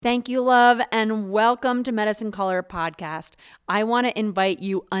Thank you, love, and welcome to Medicine Caller Podcast. I want to invite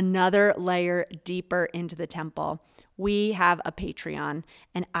you another layer deeper into the temple. We have a Patreon,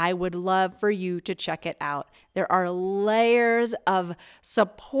 and I would love for you to check it out. There are layers of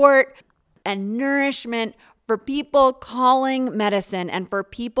support and nourishment for people calling medicine and for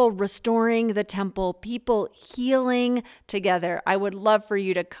people restoring the temple, people healing together. I would love for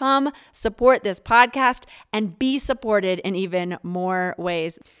you to come support this podcast and be supported in even more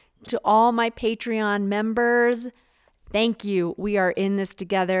ways. To all my Patreon members, thank you. We are in this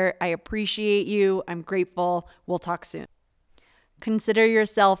together. I appreciate you. I'm grateful. We'll talk soon. Consider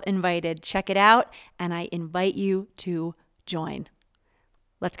yourself invited. Check it out, and I invite you to join.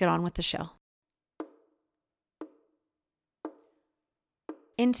 Let's get on with the show.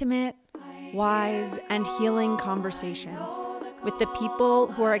 Intimate, wise, and healing conversations with the people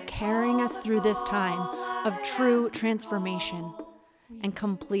who are carrying us through this time of true transformation and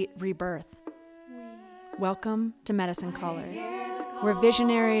complete rebirth. Welcome to Medicine Caller, where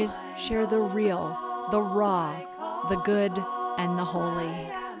visionaries share the real, the raw, the good, and the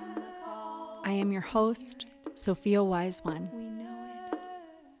holy. I am your host, Sophia Wise One.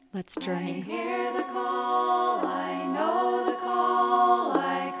 Let's journey. I hear the call, I know the call,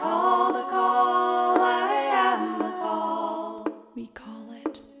 I call the call, I am the call. We call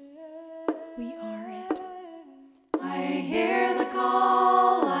it, we are it. I hear the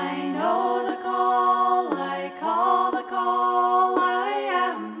call, I know the call, I call the call, I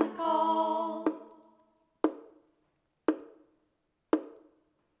am the call.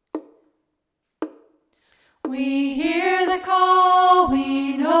 We hear the call,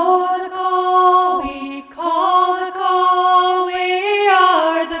 we know the call, we call the call, we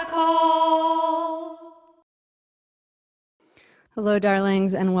are the call. Hello,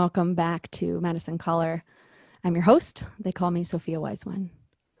 darlings, and welcome back to Medicine Caller. I'm your host. They call me Sophia Wise One.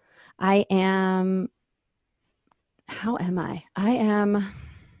 How am I? I'm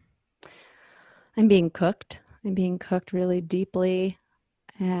being cooked. I'm being cooked really deeply,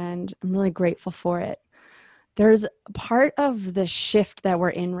 and I'm really grateful for it. There's part of the shift that we're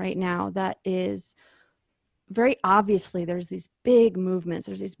in right now that is very obviously, there's these big movements,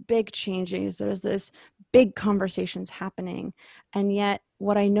 there's these big changes, there's this big conversations happening. And yet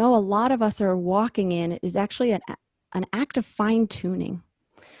what I know a lot of us are walking in is actually an act of fine tuning.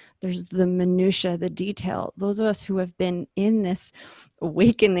 There's the minutia, the detail. Those of us who have been in this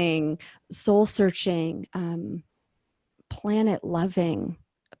awakening, soul searching, planet loving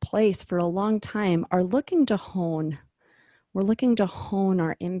place for a long time are looking to hone. We're looking to hone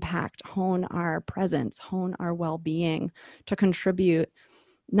our impact, hone our presence, hone our well-being to contribute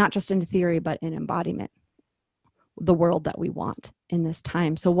not just in theory, but in embodiment, the world that we want in this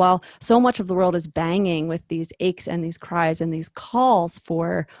time. So while so much of the world is banging with these aches and these cries and these calls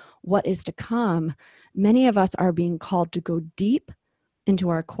for what is to come, many of us are being called to go deep into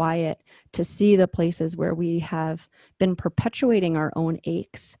our quiet, to see the places where we have been perpetuating our own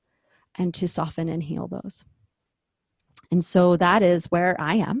aches and to soften and heal those. And so that is where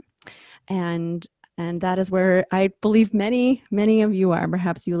I am. And that is where I believe many, many of you are.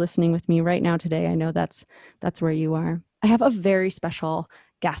 Perhaps you listening with me right now today, I know that's where you are. I have a very special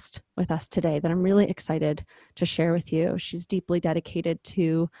guest with us today that I'm really excited to share with you. She's deeply dedicated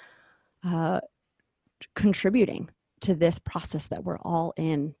to contributing to this process that we're all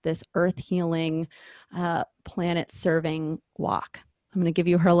in, this earth healing, planet serving walk. I'm going to give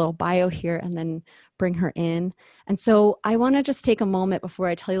you her little bio here and then bring her in. And so I want to just take a moment before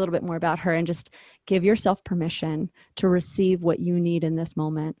I tell you a little bit more about her and just give yourself permission to receive what you need in this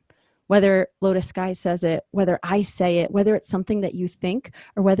moment. Whether Lotus Sky says it, whether I say it, whether it's something that you think,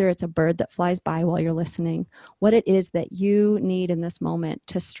 or whether it's a bird that flies by while you're listening, what it is that you need in this moment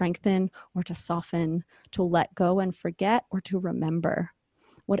to strengthen or to soften, to let go and forget, or to remember.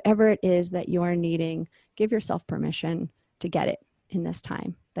 Whatever it is that you are needing, give yourself permission to get it in this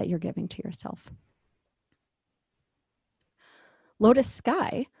time that you're giving to yourself. Lotus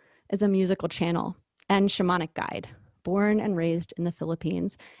Sky is a musical channel and shamanic guide, born and raised in the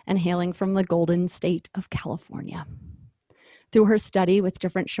Philippines and hailing from the Golden State of California. Through her study with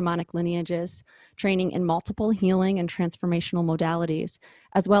different shamanic lineages, training in multiple healing and transformational modalities,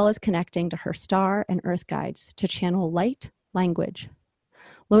 as well as connecting to her star and earth guides to channel light language,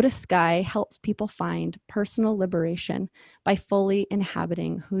 Lotus Sky helps people find personal liberation by fully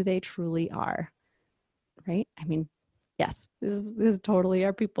inhabiting who they truly are, right? I mean, yes, this is totally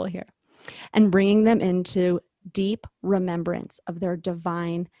our people here. And bringing them into deep remembrance of their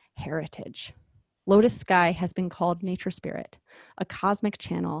divine heritage. Lotus Sky has been called nature spirit, a cosmic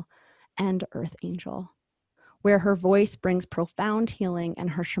channel, and earth angel. where her voice brings profound healing and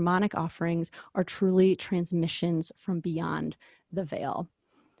her shamanic offerings are truly transmissions from beyond the veil.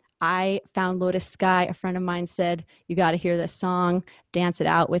 I found Lotus Sky. A friend of mine said, "You got to hear this song, dance it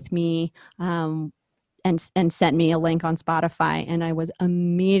out with me," and sent me a link on Spotify. And I was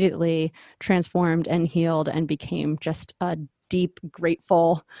immediately transformed and healed and became just a deep,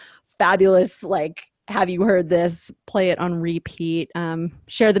 grateful, fabulous, like, have you heard this? Play it on repeat.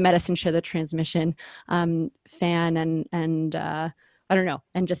 Share the medicine, share the transmission fan, and I don't know,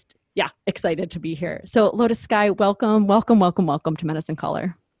 and just yeah, excited to be here. So Lotus Sky, welcome, welcome, welcome, welcome to Medicine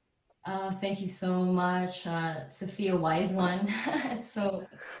Caller. Thank you so much, Sophia Wise One. It's so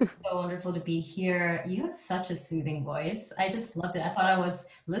wonderful to be here. You have such a soothing voice. I just loved it. I thought I was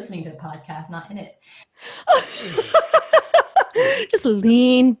listening to a podcast, not in it. Just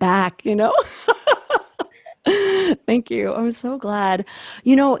lean back, you know? Thank you. I'm so glad.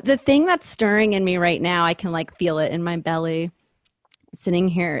 You know, the thing that's stirring in me right now, I can like feel it in my belly sitting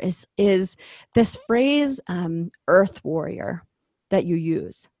here is this phrase earth warrior that you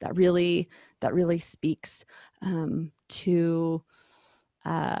use that really speaks to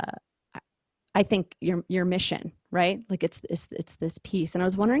I think your mission, right? Like it's this piece. And I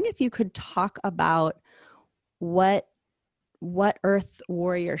was wondering if you could talk about what earth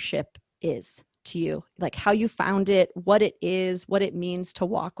warriorship is to you, like how you found it, what it is, what it means to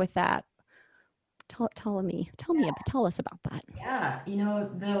walk with that. Tell us about that. Yeah,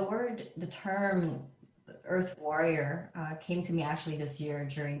 the term Earth Warrior came to me actually this year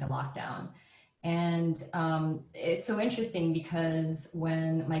during the lockdown. And it's so interesting because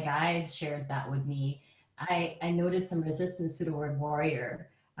when my guides shared that with me, I noticed some resistance to the word warrior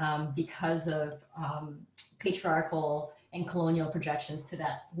because of patriarchal and colonial projections to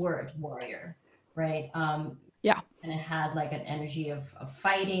that word warrior, right? Yeah. And it had like an energy of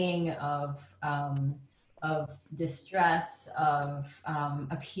fighting, of distress, of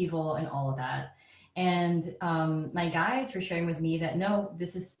upheaval, and all of that. And my guides were sharing with me that no,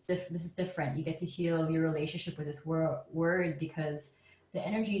 this is different. You get to heal your relationship with this word because the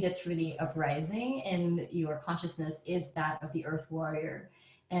energy that's really uprising in your consciousness is that of the Earth Warrior.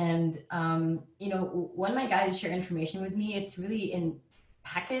 And when my guides share information with me, it's really in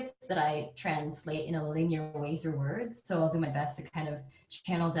packets that I translate in a linear way through words. So I'll do my best to kind of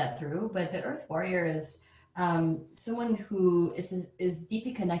channel that through. But the Earth Warrior is someone who is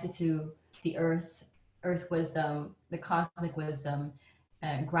deeply connected to the earth wisdom, the cosmic wisdom,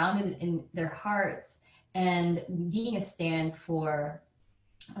 grounded in their hearts, and being a stand for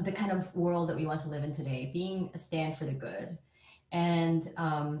the kind of world that we want to live in today, being a stand for the good, and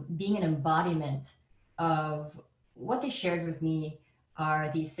being an embodiment of what they shared with me are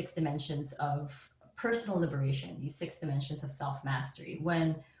these six dimensions of personal liberation, these six dimensions of self mastery.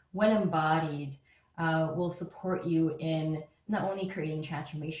 When embodied, will support you in not only creating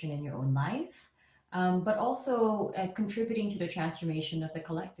transformation in your own life, but also contributing to the transformation of the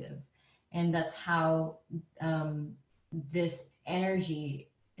collective. And that's how this energy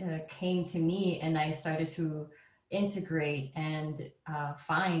came to me, and I started to integrate and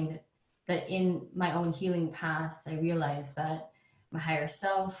find that in my own healing path, I realized that my higher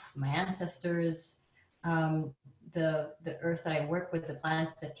self, my ancestors, um, the earth that I work with, the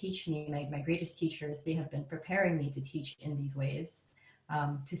plants that teach me, my greatest teachers, they have been preparing me to teach in these ways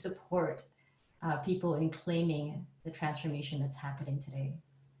to support people in claiming the transformation that's happening today.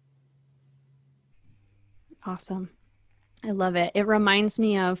 Awesome. I love it. It reminds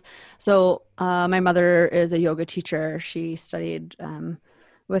me of, my mother is a yoga teacher. She studied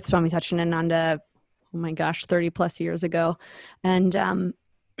with Swami Satchidananda, oh my gosh, 30 plus years ago. And,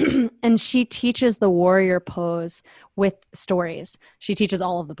 and she teaches the warrior pose with stories. She teaches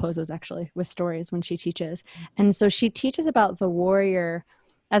all of the poses actually with stories when she teaches. And so she teaches about the warrior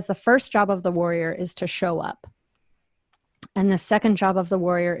as the first job of the warrior is to show up. And the second job of the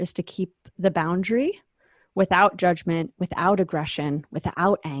warrior is to keep the boundary without judgment, without aggression,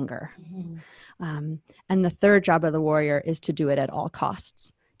 without anger. Mhm. And the third job of the warrior is to do it at all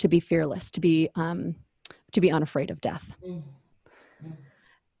costs, to be fearless, to be unafraid of death. Mm, mm,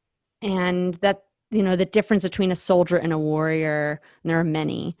 And that, you know, the difference between a soldier and a warrior, and there are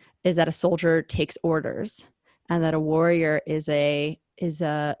many, is that a soldier takes orders, and that a warrior is a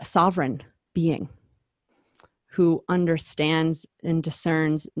sovereign being who understands and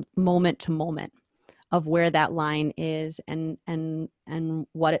discerns moment to moment of where that line is and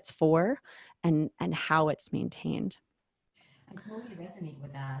what it's for and how it's maintained. I totally resonate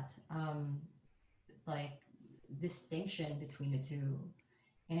with that. Like distinction between the two.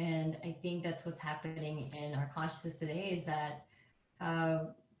 And I think that's what's happening in our consciousness today is that uh,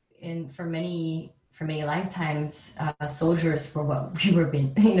 in for many for many lifetimes soldiers for what we were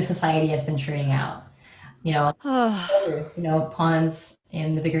been, society has been churning out. You know, players, pawns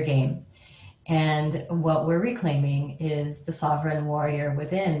in the bigger game. And what we're reclaiming is the sovereign warrior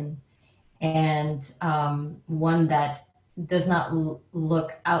within, and one that does not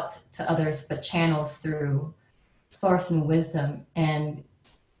look out to others but channels through source and wisdom and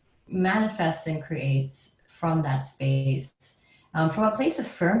manifests and creates from that space, from a place of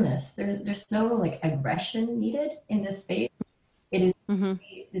firmness. There's no like aggression needed in this space. It is mm-hmm.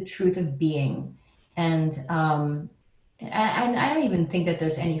 the truth of being. And I don't even think that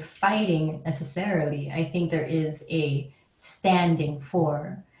there's any fighting necessarily. I think there is a standing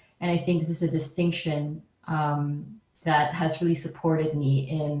for, and I think this is a distinction that has really supported me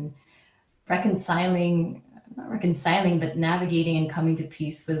in reconciling, not reconciling, but navigating and coming to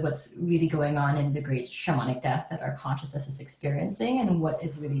peace with what's really going on in the great shamanic death that our consciousness is experiencing and what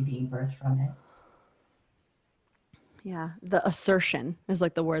is really being birthed from it. Yeah, the assertion is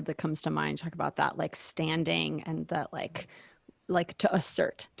like the word that comes to mind. Talk about that, like standing, and that like to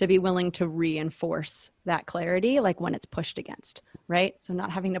assert, to be willing to reinforce that clarity, like when it's pushed against, right? So not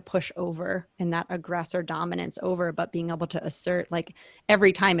having to push over in that aggressor dominance over, but being able to assert, like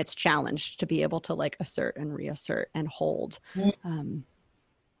every time it's challenged, to be able to like assert and reassert and hold.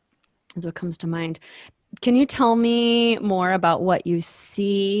 Is what comes to mind. Can you tell me more about what you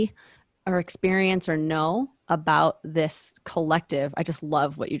see or experience or know about this collective? I just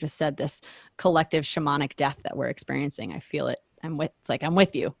love what you just said, this collective shamanic death that we're experiencing. I feel it. I'm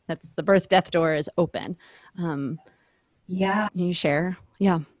with you. That's the birth death door is open. Yeah. Can you share?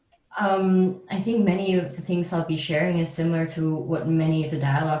 Yeah. I think many of the things I'll be sharing is similar to what many of the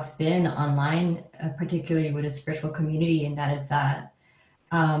dialogues been online, particularly with a spiritual community, and that is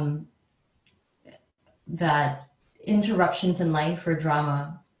um, that interruptions in life or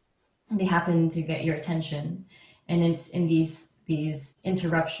drama, they happen to get your attention, and it's in these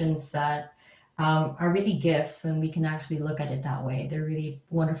interruptions that are really gifts, and we can actually look at it that way. They're really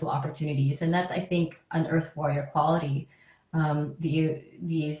wonderful opportunities, and that's, I think, an earth warrior quality.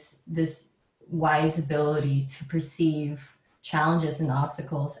 This wise ability to perceive challenges and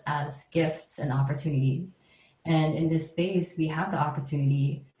obstacles as gifts and opportunities. And in this space, we have the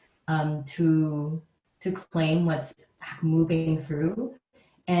opportunity to claim what's moving through,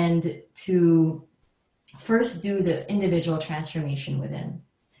 and to first do the individual transformation within.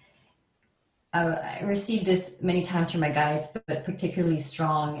 I received this many times from my guides, but particularly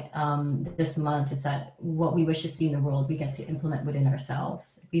strong this month is that what we wish to see in the world, we get to implement within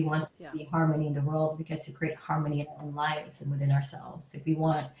ourselves. If we want to see harmony in the world, we get to create harmony in our own lives and within ourselves. If we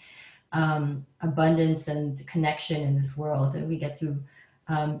want abundance and connection in this world, we get to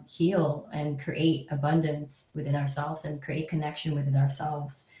heal and create abundance within ourselves and create connection within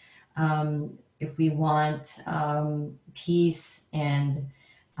ourselves. If we want peace and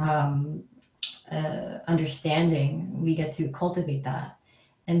understanding, we get to cultivate that.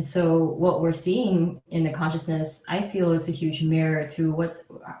 And so what we're seeing in the consciousness, I feel, is a huge mirror to what's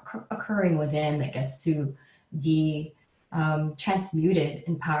occurring within that gets to be transmuted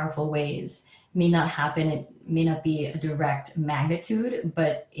in powerful ways. It may not happen, it may not be a direct magnitude,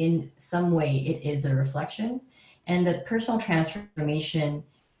 but in some way it is a reflection. And that personal transformation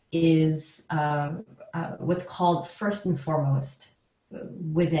is what's called first and foremost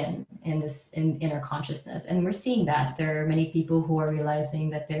within in inner consciousness. And we're seeing that there are many people who are realizing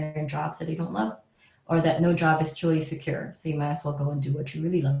that they're in jobs that they don't love, or that no job is truly secure, so you might as well go and do what you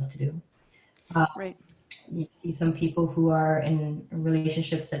really love to do. Right. You see some people who are in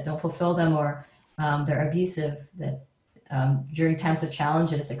relationships that don't fulfill them, or they're abusive, that during times of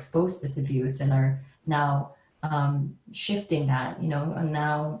challenges exposed this abuse and are now shifting that, and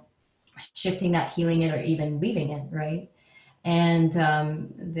now shifting that, healing it, or even leaving it, right? And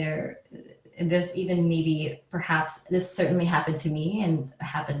there's even maybe, perhaps, this certainly happened to me and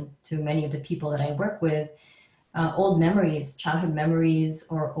happened to many of the people that I work with, old memories, childhood memories,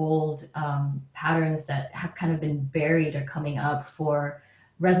 or old patterns that have kind of been buried are coming up for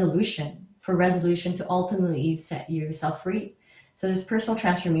resolution to ultimately set yourself free. So this personal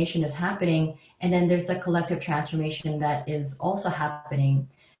transformation is happening, and then there's a collective transformation that is also happening.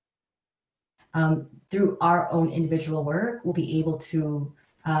 Through our own individual work, we'll be able to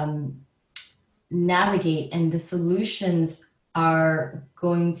navigate, and the solutions are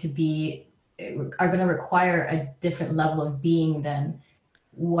going to require a different level of being than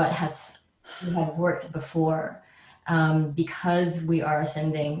what we have worked before, because we are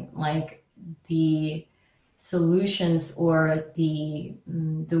ascending. Like, the solutions or the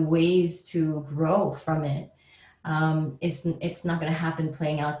ways to grow from it It's not going to happen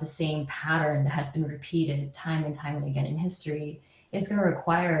playing out the same pattern that has been repeated time and time and again in history. It's going to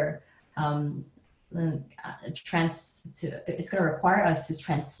require it's going to require us to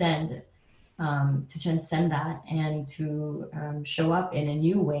transcend that and to show up in a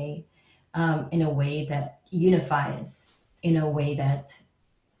new way, in a way that unifies, in a way that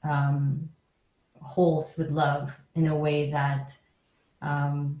um, holds with love, in a way that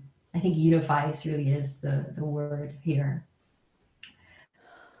I think unifies really is the word here.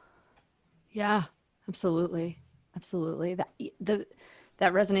 Yeah, absolutely. Absolutely.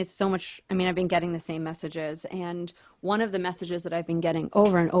 That resonates so much. I mean, I've been getting the same messages, and one of the messages that I've been getting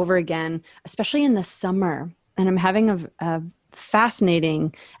over and over again, especially in the summer, and I'm having a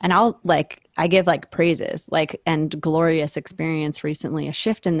fascinating, and I give like praises, like, and glorious experience recently, a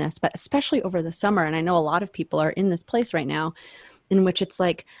shift in this, but especially over the summer. And I know a lot of people are in this place right now in which it's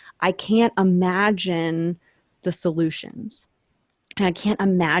like, I can't imagine the solutions. And I can't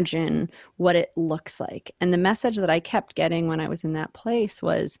imagine what it looks like. And the message that I kept getting when I was in that place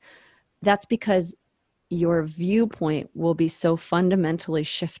was, that's because your viewpoint will be so fundamentally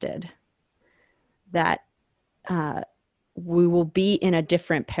shifted that we will be in a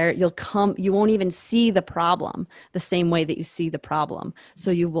different you won't even see the problem the same way that you see the problem.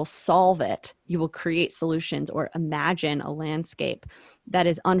 So you will solve it. You will create solutions or imagine a landscape that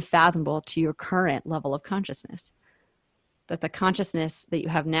is unfathomable to your current level of consciousness. That the consciousness that you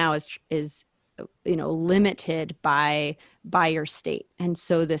have now is limited by your state. And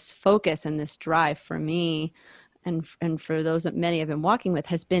so this focus and this drive for me, and for those that many I've been walking with,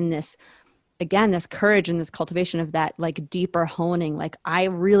 has been this, again, this courage and this cultivation of that like deeper honing. Like, I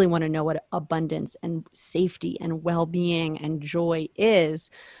really want to know what abundance and safety and well-being and joy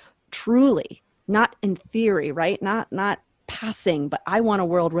is truly, not in theory, right? Not passing, but I want a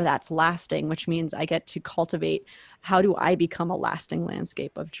world where that's lasting, which means I get to cultivate, how do I become a lasting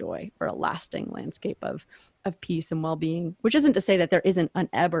landscape of joy, or a lasting landscape of peace and well-being, which isn't to say that there isn't an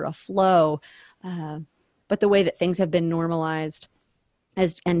ebb or a flow, but the way that things have been normalized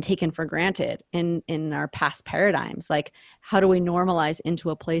and taken for granted in our past paradigms, like, how do we normalize into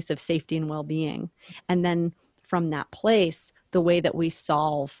a place of safety and well-being? And then from that place, the way that we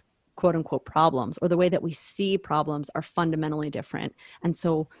solve quote unquote problems, or the way that we see problems, are fundamentally different. And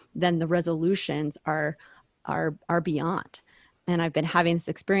so then the resolutions are beyond. And I've been having this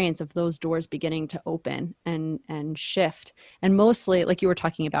experience of those doors beginning to open and shift. And mostly, like you were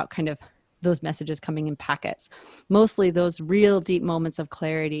talking about, kind of those messages coming in packets. Mostly those real deep moments of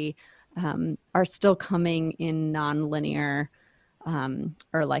clarity are still coming in nonlinear,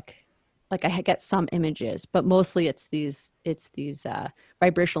 or like I get some images, but mostly it's these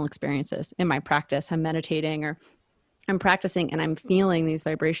vibrational experiences in my practice. I'm meditating or I'm practicing and I'm feeling these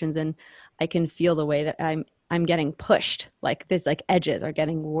vibrations, and I can feel the way that I'm getting pushed, like these like edges are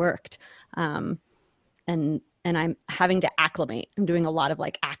getting worked, and I'm having to acclimate. I'm doing a lot of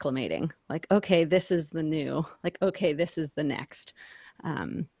like acclimating, like, okay, this is the new, like, okay, this is the next.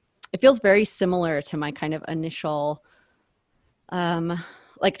 It feels very similar to my kind of initial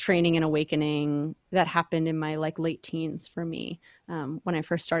like training and awakening that happened in my like late teens for me, when I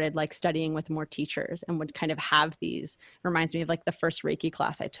first started like studying with more teachers, and would kind of have these, reminds me of like the first Reiki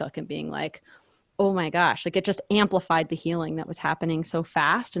class I took, and being like, oh my gosh, like it just amplified the healing that was happening so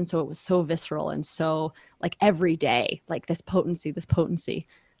fast. And so it was so visceral and so like every day, like this potency.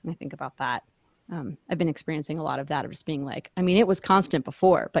 And I think about that. I've been experiencing a lot of that, of just being like, I mean, it was constant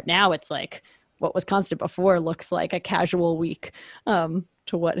before, but now it's like, what was constant before looks like a casual week,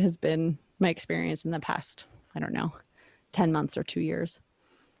 to what has been my experience in the past, I don't know, 10 months or 2 years.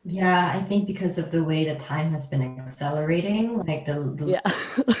 Yeah, I think because of the way the time has been accelerating, like the Yeah.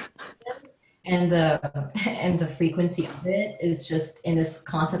 and the and the frequency of it is just in this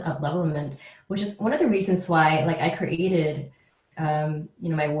constant up levelment, which is one of the reasons why, like, I created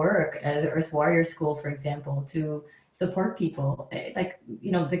my work at the Earth Warrior School, for example, to support people. Like,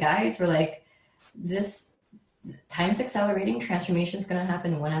 the guides were like, this time's accelerating, transformation is going to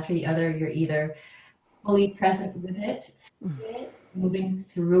happen one after the other. You're either fully present with it, moving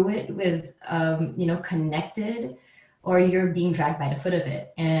through it with, connected, or you're being dragged by the foot of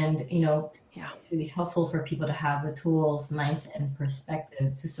it. And, Yeah. it's really helpful for people to have the tools, mindset, and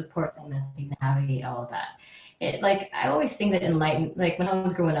perspectives to support them as they navigate all of that. Like, I always think that enlightenment, like when I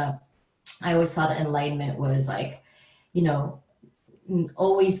was growing up, I always thought that enlightenment was like, you know,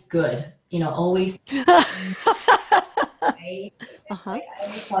 always good, always right. Uh-huh. Like, I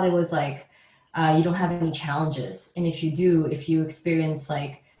always thought it was like, you don't have any challenges, and if you do, if you experience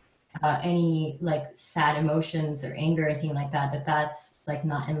like any like sad emotions or anger or anything like that, that's like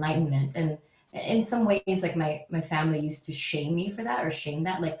not enlightenment. And in some ways, like my family used to shame me for that, or shame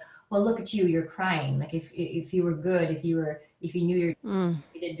that, like, well, look at you, you're crying. Like, if you were good, if you knew Mm.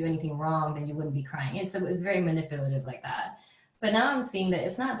 you didn't do anything wrong, then you wouldn't be crying. And so it was very manipulative like that. But now I'm seeing that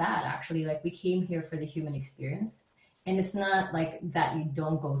it's not that, actually. Like, we came here for the human experience. And it's not like that you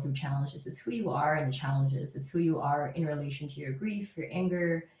don't go through challenges. It's who you are in the challenges. It's who you are in relation to your grief, your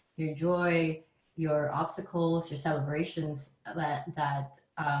anger, your joy, your obstacles, your celebrations that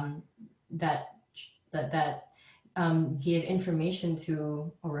give information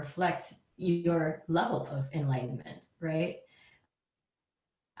to or reflect your level of enlightenment, right?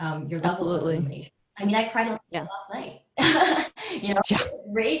 Your level of Absolutely. illumination. I mean, I cried a lot Yeah. last night. You know, Yeah.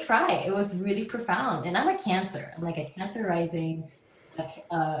 Ray cry. It was really profound. And I'm a Cancer. I'm like a Cancer rising,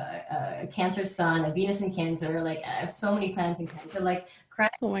 a Cancer sun, a Venus in Cancer. Like, I have so many planets in Cancer. Like,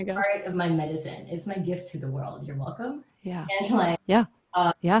 crying Oh my is gosh. part of my medicine. It's my gift to the world. You're welcome. Yeah. And like, Yeah.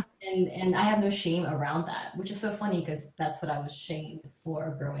 uh, Yeah. and I have no shame around that, which is so funny because that's what I was shamed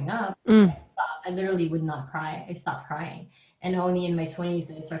for growing up. Mm. I literally would not cry. I stopped crying, and only in my 20s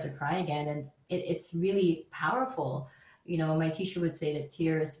did I start to cry again. And it's really powerful. You know, my teacher would say that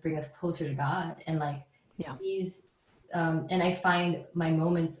tears bring us closer to God, and like Yeah. these. And I find my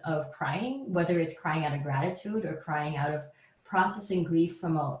moments of crying, whether it's crying out of gratitude or crying out of processing grief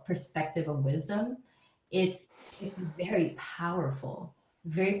from a perspective of wisdom, it's very powerful,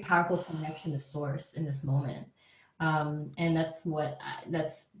 very powerful connection to source in this moment. And that's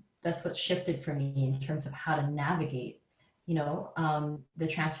what shifted for me in terms of how to navigate, the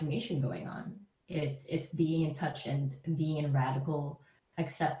transformation going on. It's being in touch and being in radical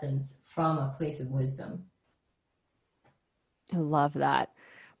acceptance from a place of wisdom. I love that.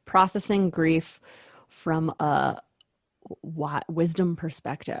 Processing grief from a wisdom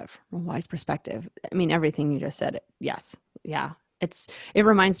perspective, a wise perspective. I mean, everything you just said, yes. Yeah. It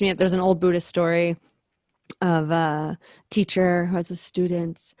reminds me of, there's an old Buddhist story of a teacher who has a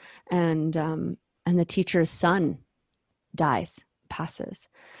student, and the teacher's son dies, passes,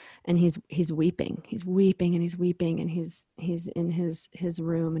 and he's weeping, and he's weeping, and he's in his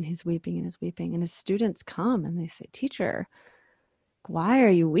room, and he's weeping, and his students come and they say, teacher, why are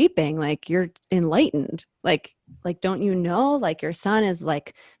you weeping? Like, you're enlightened. Like, don't you know, like, your son is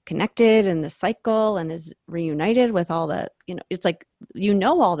like connected in the cycle and is reunited with all the, it's like,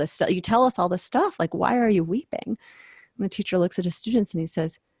 all this stuff. You tell us all this stuff. Like, why are you weeping? And the teacher looks at his students and he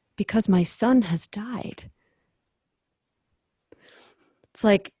says, because my son has died. It's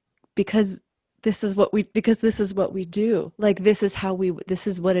like, because this is what we do. Like, this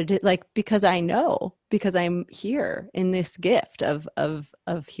is what it is. Like, because I know, because I'm here in this gift of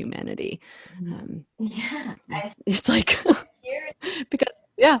humanity. Yeah, It's like, here because,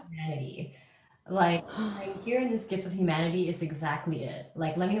 yeah. humanity. Like, I'm here in this gift of humanity is exactly it.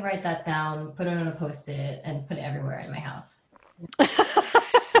 Like, let me write that down, put it on a post-it, and put it everywhere in my house.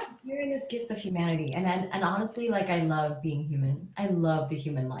 Here in this gift of humanity. And honestly, like, I love being human. I love the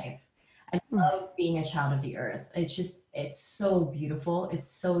human life. I Mm. love being a child of the earth. It's so beautiful. It's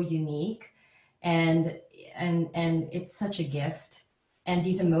so unique. And and it's such a gift. And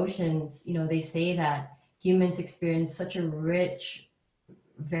these emotions, they say that humans experience such a rich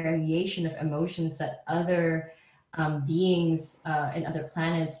variation of emotions that other beings and other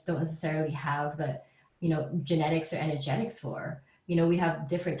planets don't necessarily have the genetics or energetics for. We have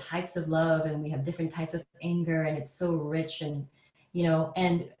different types of love, and we have different types of anger, and it's so rich. And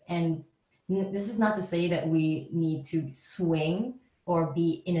this is not to say that we need to swing or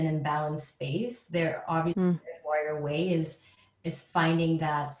be in an imbalanced space. There obviously, Mm. warrior way is finding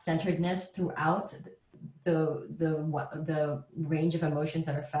that centeredness throughout the range of emotions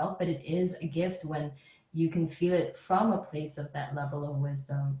that are felt. But it is a gift when you can feel it from a place of that level of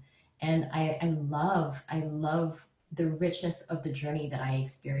wisdom. And I love the richness of the journey that I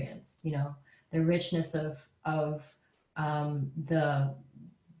experience. The richness of the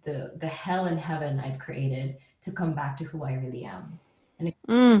the hell and heaven I've created to come back to who I really am. And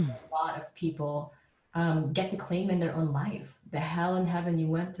Mm. a lot of people get to claim in their own life the hell and heaven you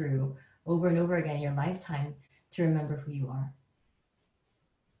went through over and over again in your lifetime, to remember who you are.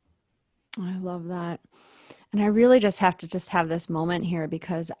 I love that. And I really just have to just have this moment here,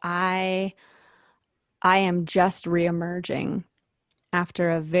 because I am just reemerging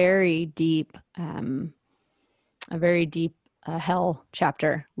after a very deep hell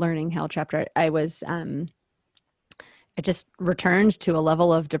chapter, learning hell chapter. I just returned to a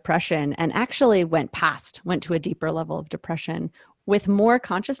level of depression, and actually went to a deeper level of depression with more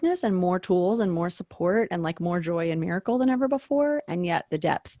consciousness and more tools and more support and like more joy and miracle than ever before. And yet the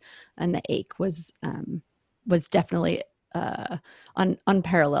depth and the ache was definitely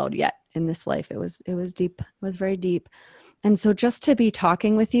unparalleled yet. in this life. It was deep. It was very deep. And so just to be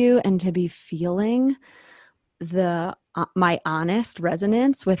talking with you and to be feeling the my honest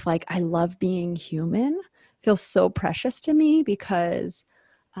resonance with like I love being human feels so precious to me because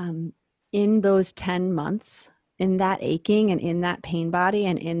um, in those 10 months, in that aching and in that pain body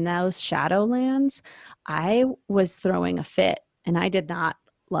and in those shadow lands, I was throwing a fit and I did not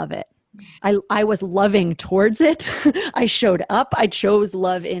love it. I was loving towards it. I showed up. I chose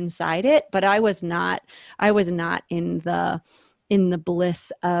love inside it, but I was not in the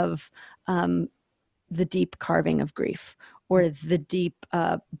bliss of the deep carving of grief or the deep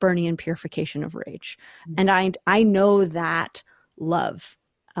burning and purification of rage. And I know that love.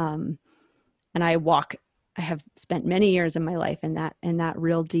 Um, and I have spent many years in my life in that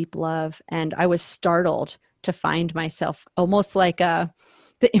real deep love. And I was startled to find myself almost like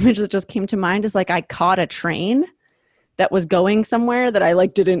the image that just came to mind is like I caught a train that was going somewhere that I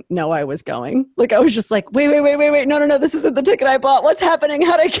like didn't know I was going. Like I was just like, wait, no, this isn't the ticket I bought. What's happening?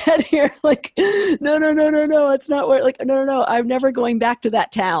 How'd I get here? Like, no, it's not where. Like, no, I'm never going back to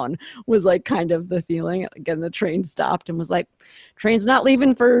that town. Was like kind of the feeling. Again, the train stopped and was like, train's not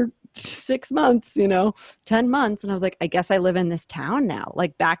leaving for 6 months, 10 months, and I was like, I guess I live in this town now.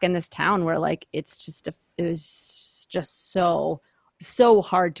 Like back in this town where like it was just so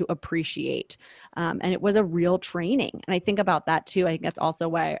hard to appreciate. And it was a real training. And I think about that too. I think that's also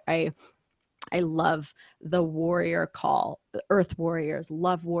why I love the warrior call, the earth warriors,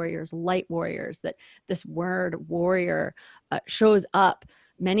 love warriors, light warriors, that this word warrior shows up.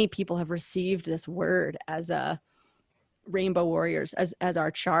 Many people have received this word as a rainbow warriors as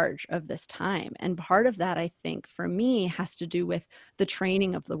our charge of this time. And part of that, I think for me, has to do with the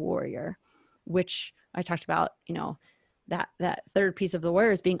training of the warrior, which I talked about, that third piece of the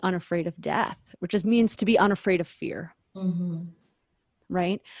warrior is being unafraid of death, which just means to be unafraid of fear. Mm-hmm.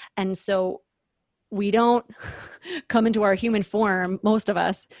 Right. And so we don't come into our human form, most of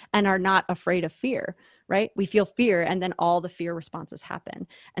us, and are not afraid of fear, right? We feel fear and then all the fear responses happen.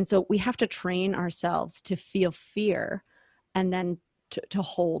 And so we have to train ourselves to feel fear and then to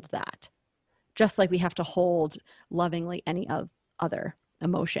hold that, just like we have to hold lovingly any other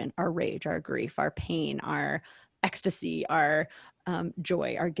emotion, our rage, our grief, our pain, our ecstasy, our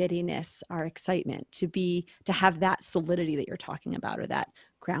joy, our giddiness, our excitement, to have that solidity that you're talking about, or that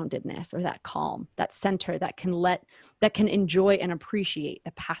groundedness, or that calm, that center that can enjoy and appreciate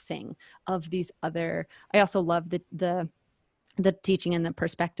the passing of these other. I also love the teaching and the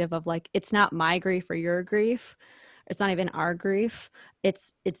perspective of like, it's not my grief or your grief. It's not even our grief.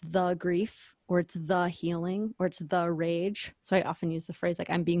 It's the grief, or it's the healing, or it's the rage. So I often use the phrase like,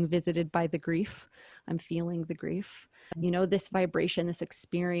 I'm being visited by the grief. I'm feeling the grief. This vibration, this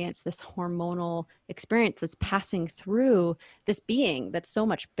experience, this hormonal experience that's passing through this being that's so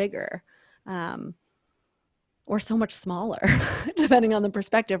much bigger, or so much smaller, depending on the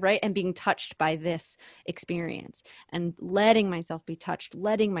perspective, right? And being touched by this experience and letting myself be touched,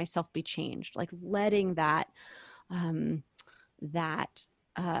 letting myself be changed, like letting that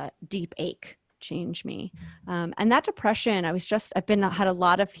deep ache change me. And that depression, had a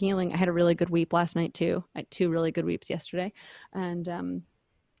lot of healing. I had a really good weep last night too. I had 2 really good weeps yesterday. And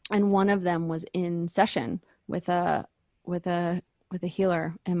one of them was in session with a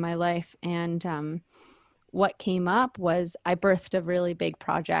healer in my life. And what came up was I birthed a really big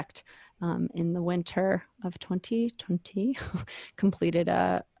project in the winter of 2020, completed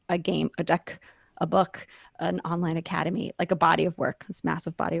a book, an online academy, like a body of work, this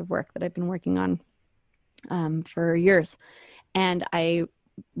massive body of work that I've been working on for years. And I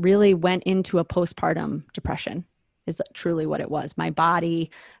really went into a postpartum depression, is truly what it was. My body,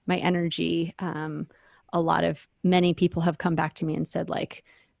 my energy, many people have come back to me and said like,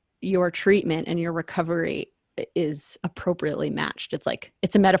 your treatment and your recovery is appropriately matched. It's like,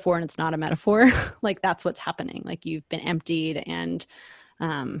 it's a metaphor and it's not a metaphor. Like that's what's happening. Like you've been emptied and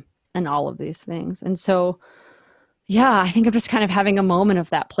all of these things. And so, yeah, I think I'm just kind of having a moment of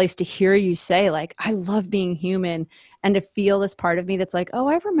that place to hear you say like, I love being human, and to feel this part of me that's like, oh,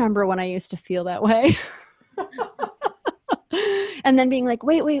 I remember when I used to feel that way. And then being like,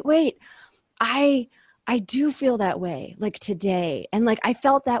 wait, I do feel that way like today. And like, I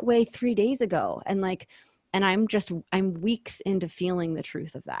felt that way 3 days ago. And like, and I'm weeks into feeling the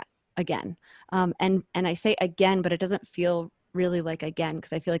truth of that again. And I say again, but it doesn't feel really like again,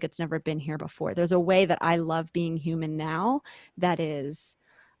 because I feel like it's never been here before. There's a way that I love being human now that is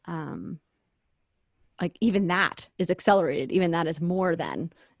like even that is accelerated. Even that is more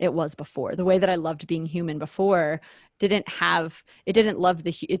than it was before. The way that I loved being human before it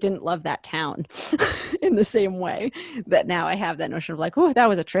didn't love that town in the same way that now I have that notion of like, oh, that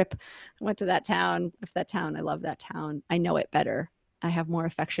was a trip. I went to that town. If that town, I love that town. I know it better. I have more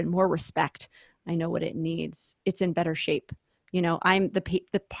affection, more respect. I know what it needs. It's in better shape. I'm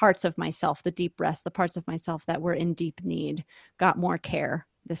the parts of myself, the deep rest, the parts of myself that were in deep need got more care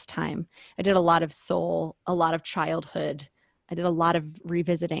this time. I did a lot of soul, a lot of childhood. I did a lot of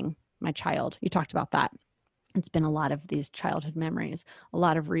revisiting my child. You talked about that. It's been a lot of these childhood memories, a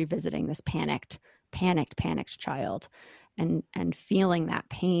lot of revisiting this panicked child, and feeling that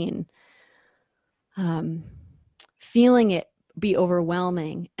pain, um, feeling it be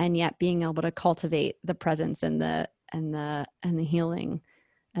overwhelming, and yet being able to cultivate the presence and the healing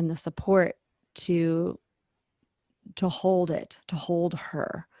and the support to hold it, to hold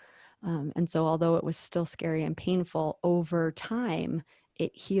her. And so although it was still scary and painful, over time,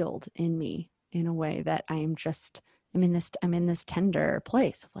 it healed in me in a way that I'm in this tender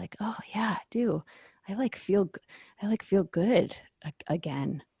place of like, oh yeah, I do. I like feel good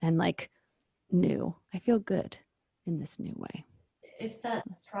again, and like new. I feel good in this new way. It's that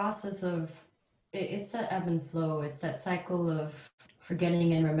process of it's that ebb and flow. It's that cycle of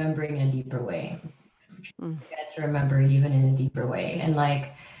forgetting and remembering in a deeper way. Mm. Forget to remember even in a deeper way, and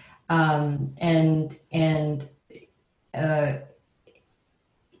like and uh,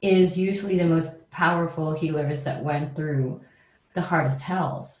 is usually the most powerful healers that went through the hardest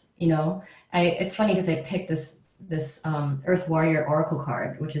hells. It's funny because I picked this Earth Warrior Oracle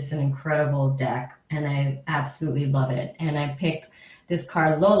card, which is an incredible deck, and I absolutely love it. And I picked this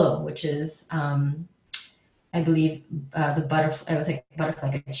card Lolo, which is I believe the butterfly. It was like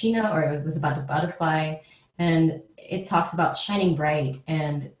butterfly Kachina, or it was about the butterfly, and it talks about shining bright.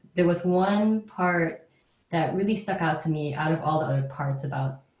 And there was one part that really stuck out to me out of all the other parts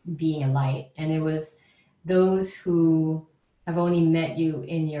about being a light, and it was those who have only met you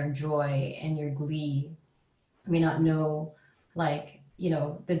in your joy and your glee may not know, like,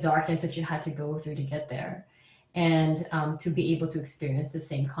 the darkness that you had to go through to get there, and to be able to experience the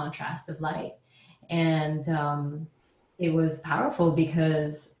same contrast of light. And it was powerful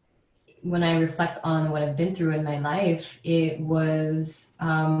because when I reflect on what I've been through in my life, it was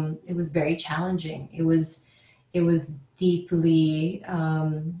very challenging. It was deeply,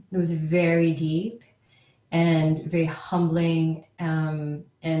 it was very deep and very humbling, and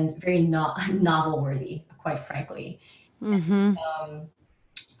very novel worthy, quite frankly. Mm-hmm. Um,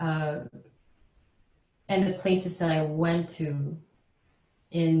 uh, and the places that I went to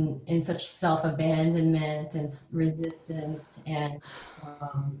in such self abandonment and resistance, and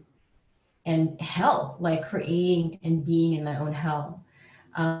hell, like creating and being in my own hell,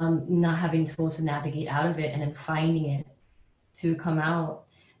 not having tools to navigate out of it, and then finding it to come out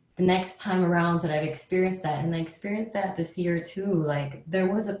the next time around that I've experienced that. And I experienced that this year too. Like there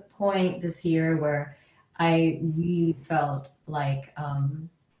was a point this year where I really felt like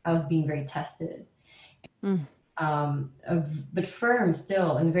I was being very tested, Mm. but firm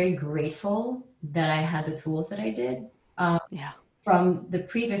still, and very grateful that I had the tools that I did. Yeah. From the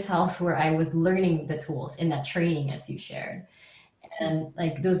previous house where I was learning the tools in that training, as you shared. And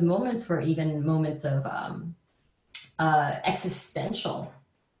like those moments were even moments of existential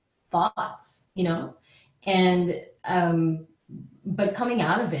thoughts, and but coming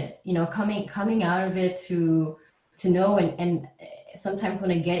out of it, coming out of it to know, and sometimes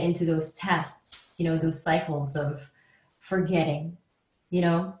when I get into those tests, those cycles of forgetting, you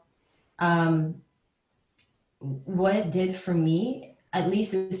know, um, what it did for me, at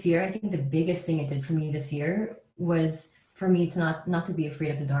least this year, I think the biggest thing it did for me this year was for me to not to be afraid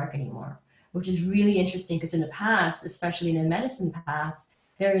of the dark anymore, which is really interesting because in the past, especially in the medicine path,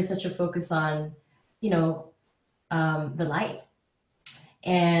 there is such a focus on, you know, the light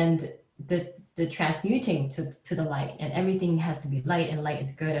and the transmuting to the light, and everything has to be light, and light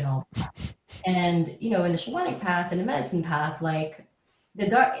is good and all. And in the shamanic path and the medicine path, like the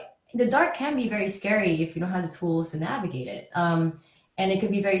dark the dark can be very scary if you don't have the tools to navigate it. And it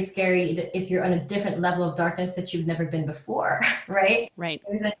could be very scary if you're on a different level of darkness that you've never been before, right? Right.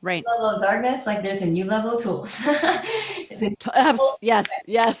 There's a Right. new level of darkness, like there's a new level of tools. It's a new level, Yes.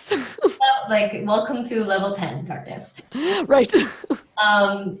 Yes. like welcome to level 10 darkness. Right.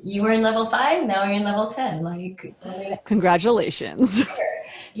 You were in level 5, now you're in level 10. Like, Congratulations.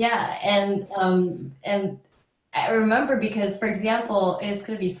 yeah, and I remember because, for example, it's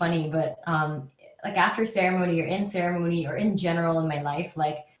gonna be funny, but like after ceremony or in ceremony or in general in my life,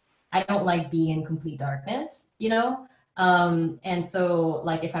 like I don't like being in complete darkness, And so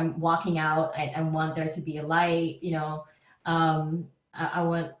like if I'm walking out, I want there to be a light, I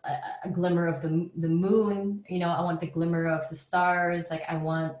want a glimmer of the moon, I want the glimmer of the stars. Like I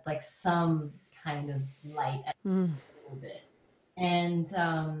want like some kind of light a Mm, little bit. And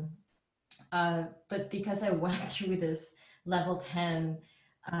but because I went through this level 10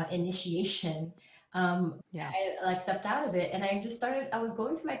 initiation, yeah. I like stepped out of it and I just started. I was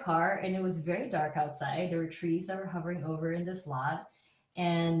going to my car and it was very dark outside. There were trees that were hovering over in this lot.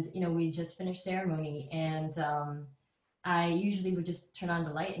 And, we just finished ceremony and I usually would just turn on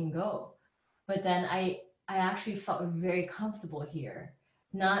the light and go. But then I actually felt very comfortable here.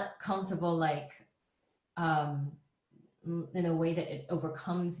 Not comfortable like um, in a way that it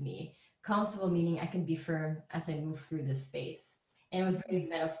overcomes me. Comfortable meaning I can be firm as I move through this space. And it was very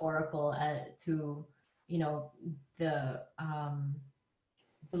metaphorical to, you know, the um,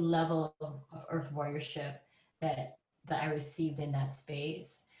 the level of earth warriorship that I received in that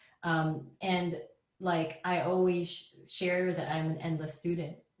space. And like I always share that I'm an endless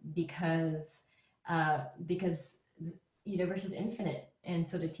student because the universe is infinite, and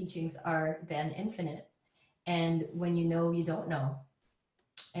so the teachings are then infinite. And when you know, you don't know,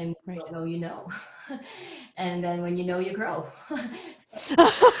 and when you Right. don't know, you know. And then when you know, you grow.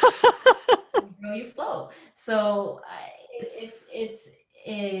 When you grow, you flow. So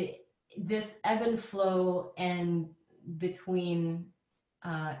it, this ebb and flow and between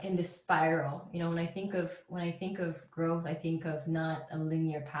in this spiral. When I think of growth, I think of not a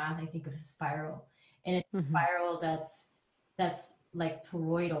linear path. I think of a spiral, and it's a Hmm. spiral that's like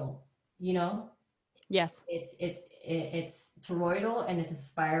toroidal. You know, Yes. it's toroidal and it's a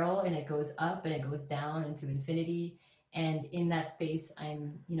spiral and it goes up and it goes down into infinity. And in that space, I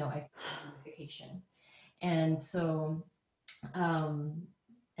feel unification. And so um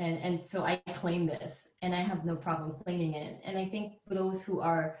and so I claim this and I have no problem claiming it. And I think for those who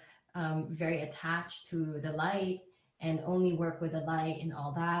are very attached to the light and only work with the light and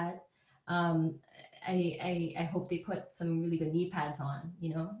all that, um, I hope they put some really good knee pads on,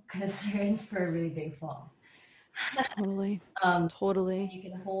 because they're in for a really big fall. Totally. Um, Totally. you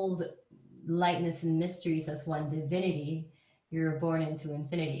can hold lightness and mysteries as one divinity. You're born into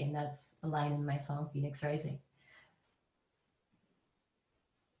infinity, and that's a line in my song Phoenix Rising.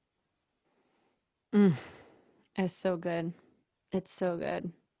 Mm, it's so good. It's so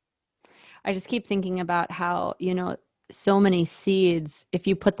good. I just keep thinking about how, so many seeds, if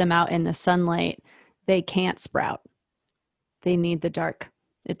you put them out in the sunlight, they can't sprout. They need the dark.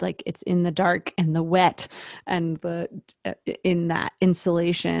 It's in the dark and the wet and the in that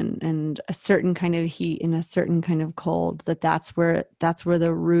insulation and a certain kind of heat and a certain kind of cold, that's where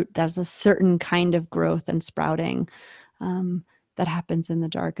the root, there's a certain kind of growth and sprouting that happens in the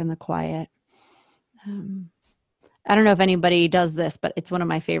dark and the quiet. um, I don't know if anybody does this, but it's one of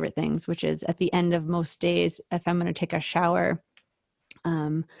my favorite things, which is at the end of most days, if I'm going to take a shower,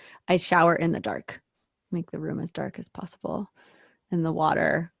 um, I shower in the dark, make the room as dark as possible. And the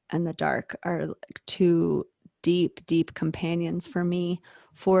water and the dark are like two deep, deep companions for me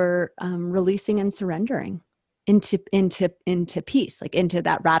for releasing and surrendering into peace, like into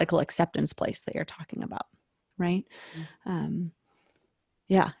that radical acceptance place that you're talking about, right? Um,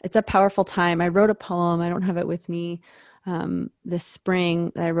 yeah, it's a powerful time. I wrote a poem. I don't have it with me. This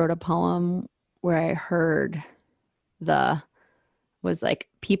spring, I wrote a poem where I heard the was like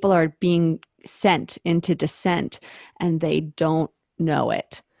people are being sent into descent and they don't know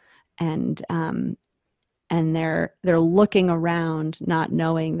it, and they're looking around, not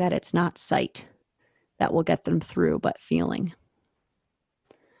knowing that it's not sight that will get them through, but feeling,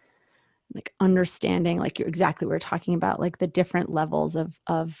 like understanding, like you're exactly what we're talking about, like the different levels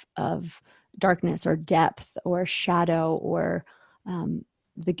of darkness or depth or shadow or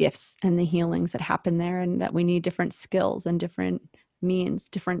the gifts and the healings that happen there, and that we need different skills and different means,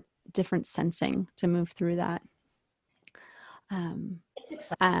 different sensing to move through that. It's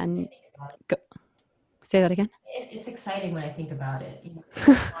exciting when And I think about it. go, say that again. It's exciting when I think about it,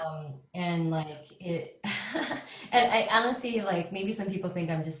 and like it, and I honestly like maybe some people think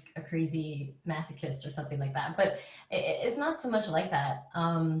I'm just a crazy masochist or something like that, but it's not so much like that.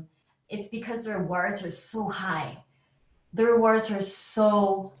 It's because the rewards are so high. The rewards are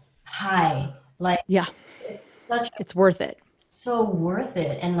so high. Like Yeah, it's such it's worth it. so worth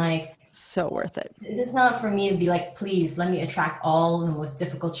it, and like So worth it. this is not for me to be like, please let me attract all the most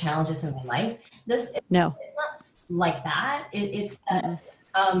difficult challenges in my life. No. It's not like that. It's that Mm-mm.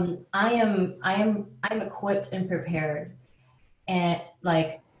 I'm equipped and prepared, and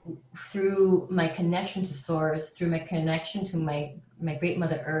like through my connection to source, through my connection to my great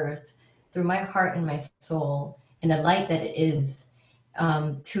mother earth, through my heart and my soul, and the light that it is,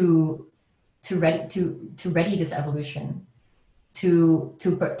 to ready this evolution, to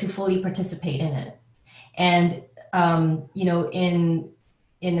fully participate in it. And you know, in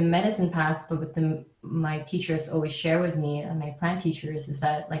the medicine path, but with my teachers always share with me, and my plant teachers, is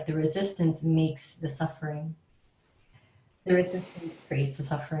that like the resistance makes the suffering. The resistance creates the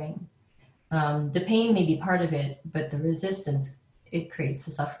suffering. The pain may be part of it, but the resistance, it creates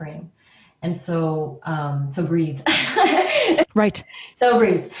the suffering. And so, so breathe. Right. So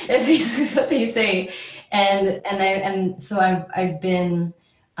breathe. This is what they say, and so I've been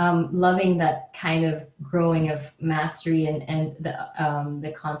loving that kind of growing of mastery, and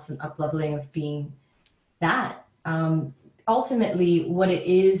the constant up leveling of being that. Ultimately, what it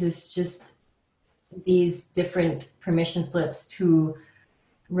is just these different permission slips to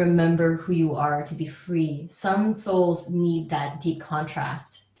remember who you are, to be free. Some souls need that deep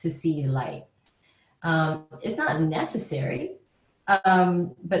contrast to see the light. It's not necessary,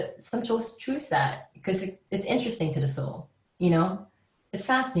 but some souls choose that because it's interesting to the soul, you know? It's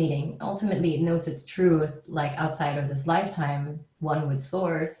fascinating. Ultimately, it knows its truth, like outside of this lifetime, one with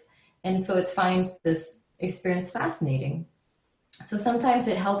source. And so it finds this experience fascinating. So sometimes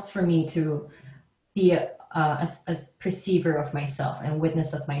it helps for me to be a perceiver of myself and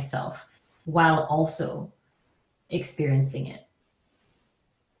witness of myself while also experiencing it.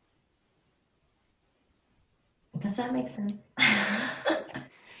 Does that make sense?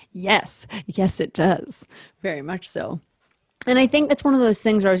 Yes. Yes, it does. Very much so. And I think it's one of those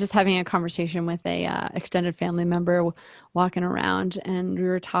things where I was just having a conversation with a extended family member walking around, and we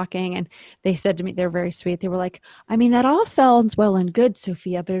were talking, and they said to me, they're very sweet. They were like, I mean, that all sounds well and good,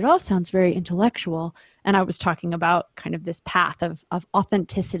 Sophia, but it all sounds very intellectual. And I was talking about kind of this path of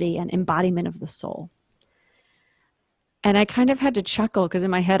authenticity and embodiment of the soul. And I kind of had to chuckle because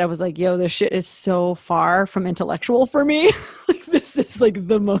in my head I was like, yo, this shit is so far from intellectual for me. Like this is like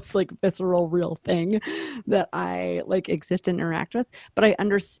the most like visceral real thing that I like exist and interact with. But I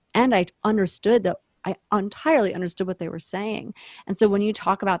understood that I entirely understood what they were saying. And so when you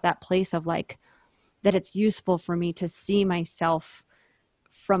talk about that place of like that it's useful for me to see myself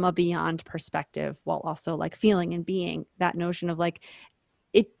from a beyond perspective while also like feeling and being, that notion of like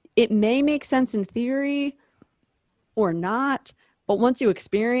it may make sense in theory or not, but once you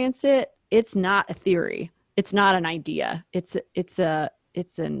experience it, it's not a theory, it's not an idea, it's a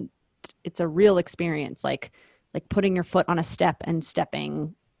real experience, like putting your foot on a step and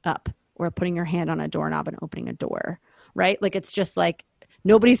stepping up, or putting your hand on a doorknob and opening a door, right? Like it's just like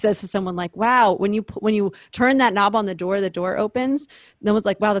nobody says to someone like, wow, when you turn that knob on the door opens. No one's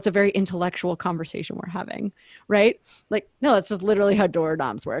like, wow, that's a very intellectual conversation we're having, right? Like, no, it's just literally how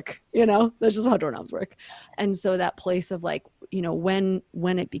doorknobs work, that's just how doorknobs work. And so that place of like, when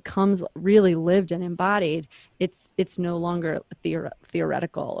it becomes really lived and embodied, it's no longer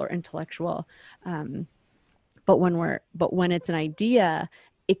theoretical or intellectual. But when it's an idea,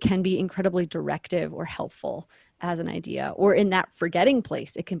 it can be incredibly directive or helpful as an idea, or in that forgetting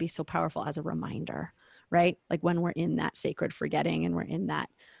place, it can be so powerful as a reminder, right? Like when we're in that sacred forgetting and we're in that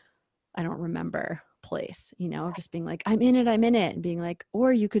I don't remember place, just being like, I'm in it, and being like,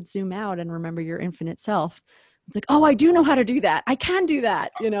 or you could zoom out and remember your infinite self. It's like, oh, I do know how to do that. I can do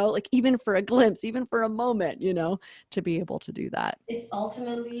that, like even for a glimpse, even for a moment, to be able to do that. It's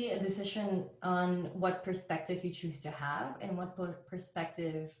ultimately a decision on what perspective you choose to have, and what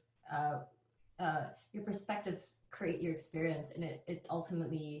perspective, uh, your perspectives create your experience, and it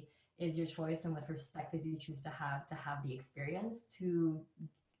ultimately is your choice on what perspective you choose to have the experience, to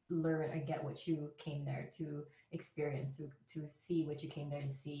learn and get what you came there to experience, to see what you came there to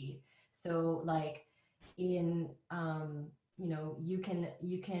see. So like in you know, you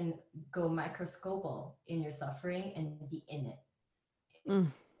can go microscopical in your suffering and be in it, Mm,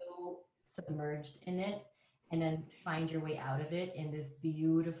 so submerged in it, and then find your way out of it in this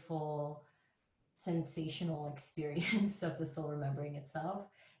beautiful sensational experience of the soul remembering itself.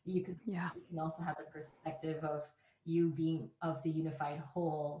 yeah. You can also have the perspective of you being of the unified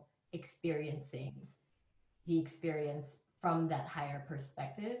whole, experiencing the experience from that higher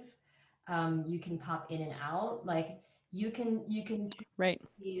perspective. You can pop in and out, like you can see Right.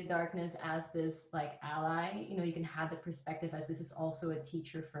 the darkness as this like ally. You know, you can have the perspective as this is also a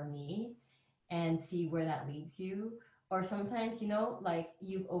teacher for me, and see where that leads you. Or sometimes, you know, like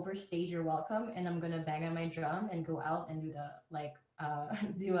you've overstayed your welcome, and I'm gonna bang on my drum and go out and do the like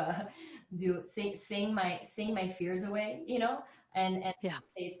do a do sing my fears away, you know, and Yeah.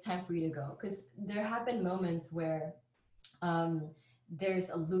 say it's time for you to go. Because there have been moments where um there's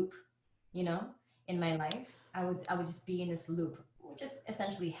a loop, you know, in my life. I would just be in this loop, which is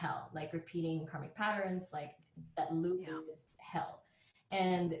essentially hell, like repeating karmic patterns, like that loop Yeah. is hell.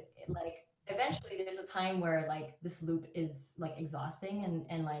 And like eventually there's a time where like this loop is like exhausting,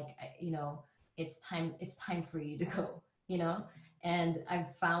 and like you know, it's time for you to go, you know. And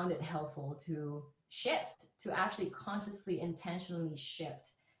I've found it helpful to shift, to actually consciously intentionally shift.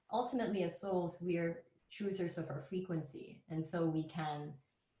 Ultimately as souls, we're choosers of our frequency, and so we can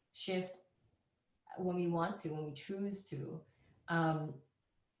shift when we want to, when we choose to. um,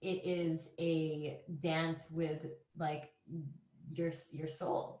 it is a dance with like your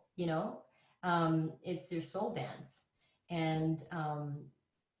soul, you know. It's your soul dance. And um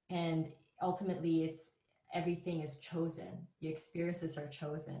and ultimately it's everything is chosen, your experiences are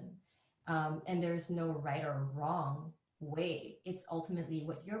chosen. And there's no right or wrong way. It's ultimately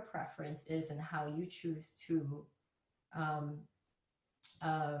what your preference is and how you choose to um,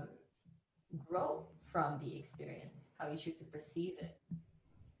 uh, grow from the experience, how you choose to perceive it.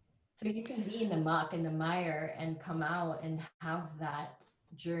 So you can be in the muck and the mire and come out and have that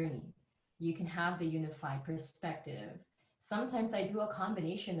journey. You can have the unified perspective. Sometimes I do a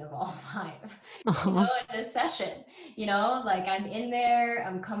combination of all five, you Uh-huh. know, in a session. You know, like I'm in there,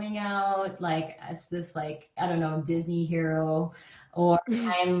 I'm coming out like as this, like, I don't know, Disney hero, or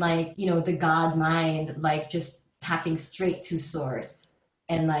I'm like, you know, the God mind, like just tapping straight to source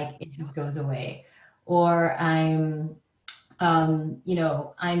and like it just goes away. Or you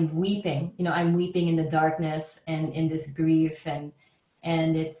know, I'm weeping, you know, I'm weeping in the darkness and in this grief, and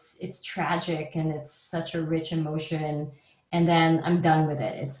it's tragic and it's such a rich emotion. And then I'm done with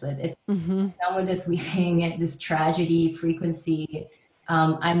it. It's Mm-hmm. done with this weeping, this tragedy frequency.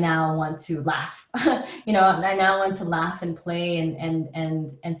 I now want to laugh. You know, I now want to laugh and play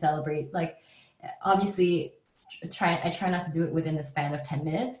and celebrate. Like, obviously, I try not to do it within the span of 10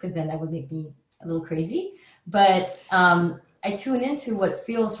 minutes because then that would make me a little crazy. But I tune into what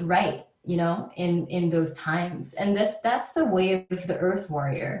feels right, you know, in those times, and that's the way of the Earth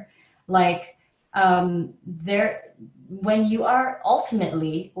Warrior. Like, there, when you are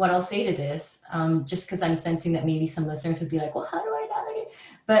ultimately, what I'll say to this, just because I'm sensing that maybe some listeners would be like, well, how do I navigate?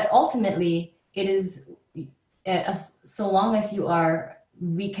 But ultimately, it is so long as you are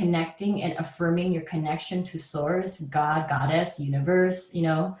reconnecting and affirming your connection to source, God, goddess, universe, you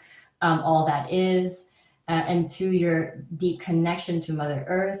know, all that is, and to your deep connection to Mother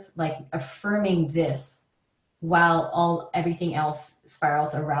Earth, like affirming this while all everything else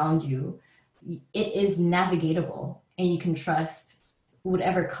spirals around you, it is navigatable, and you can trust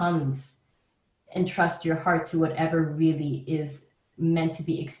whatever comes, and trust your heart to whatever really is meant to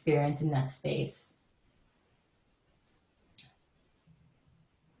be experienced in that space.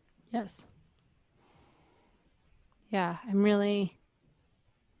 Yes. Yeah.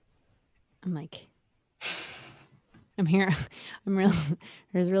 I'm like, I'm here. I'm really,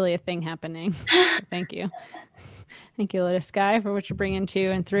 there's really a thing happening. So thank you. Thank you, Lotus Sky, for what you're bringing to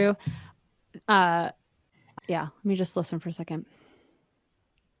and through. Uh, yeah. Let me just listen for a second.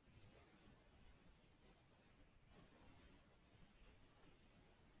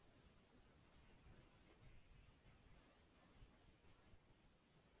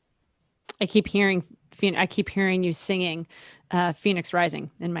 I keep hearing I keep hearing you singing Phoenix Rising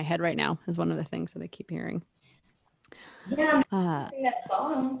in my head right now is one of the things that I keep hearing. Yeah, I'm Uh, sing that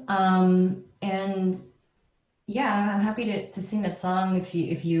song. And yeah, I'm happy to sing that song if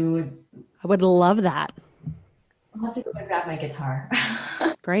you would. I would love that. I'll have to go and grab my guitar.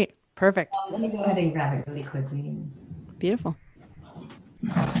 Great. Perfect. Let me go ahead and grab it really quickly. Beautiful.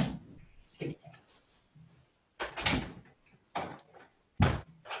 Just give me a second.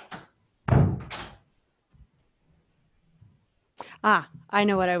 Ah, I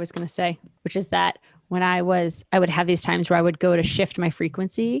know what I was going to say, which is that when I would have these times where I would go to shift my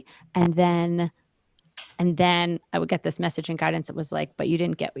frequency, and then I would get this message and guidance that was like, but you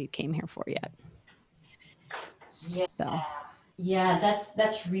didn't get what you came here for yet. Yeah, So yeah,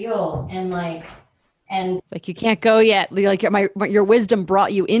 that's real. And like, and it's like, you can't go yet. You're like, your wisdom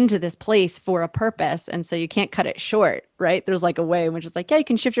brought you into this place for a purpose. And so you can't cut it short, right? There's like a way in which it's like, yeah, you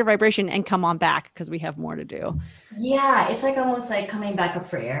can shift your vibration and come on back because we have more to do. yeah, it's like almost like coming back up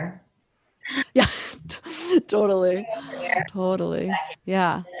for air. Yeah, totally. For air. Totally.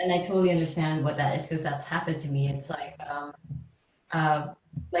 Yeah. And I totally understand what that is because that's happened to me. It's uh,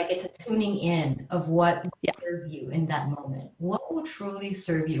 like it's a tuning in of what will Yeah. serve you in that moment. What will truly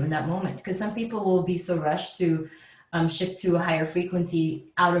serve you in that moment? Because some people will be so rushed to shift to a higher frequency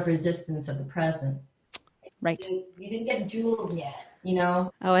out of resistance of the present. Right. You didn't get jewels yet. you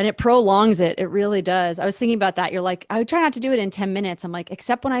know? Oh, and it prolongs it. It really does. I was thinking about that. You're like, I would try not to do it in 10 minutes. I'm like,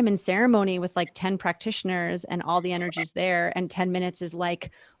 except when I'm in ceremony with like 10 practitioners and all the energy's there, and 10 minutes is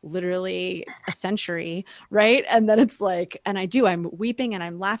like literally a century, right? And then it's like, and I'm weeping and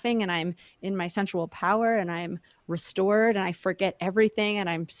I'm laughing and I'm in my sensual power and I'm restored and I forget everything and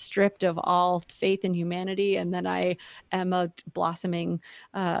I'm stripped of all faith in humanity. And then I am a blossoming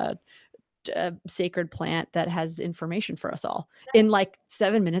uh, sacred plant that has information for us all in like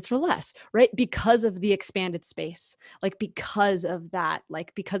 7 minutes or less, right? Because of the expanded space, like because of that,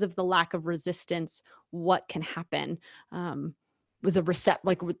 like because of the lack of resistance, what can happen with a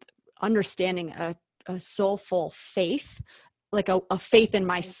like with understanding a soulful faith, like a faith in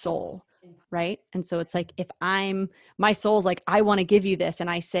my soul, right? And so it's like if my soul's like, I want to give you this, and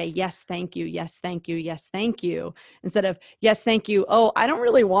I say yes, thank you, yes, thank you, yes, thank you, instead of yes, thank you, oh, I don't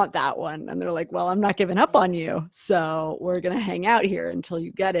really want that one, and they're like, well, I'm not giving up on you, so we're gonna hang out here until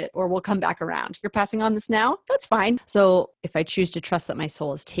you get it, or we'll come back around. You're passing on this now, that's fine. So if I choose to trust that my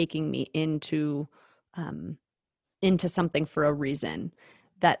soul is taking me um, into something for a reason,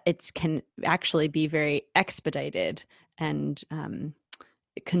 that it can actually be very expedited and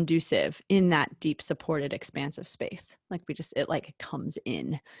conducive in that deep supported expansive space, like it like comes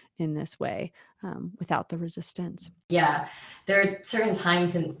in this way, without the resistance. Yeah, there are certain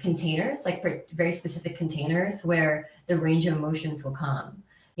times in containers, like very specific containers, where the range of emotions will come,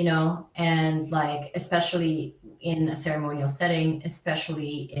 and like, especially in a ceremonial setting,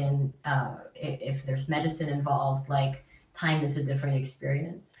 especially in if there's medicine involved, like time is a different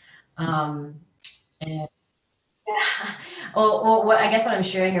experience. And what I guess what I'm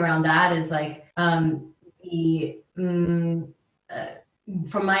sharing around that is like the uh,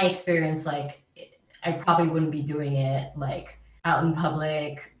 from my experience, like I probably wouldn't be doing it like out in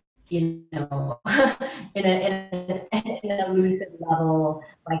public, in a lucid level,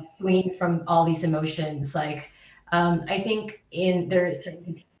 like swinging from all these emotions. Like I think in there is certain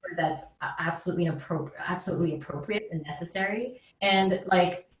container that's absolutely appropriate and necessary, and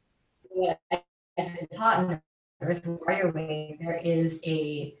like what I've been taught in Earth Warrior Way, there is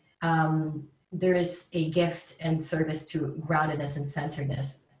a gift and service to groundedness and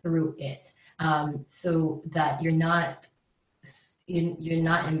centeredness through it, so that you're not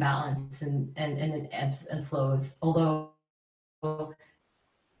imbalanced, and it ebbs and flows. Although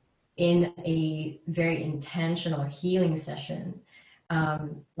in a very intentional healing session,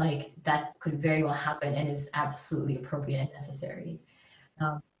 like that could very well happen and is absolutely appropriate and necessary.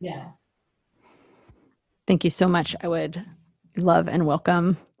 Yeah. Thank you so much. I would love and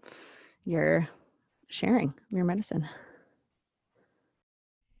welcome your sharing your medicine.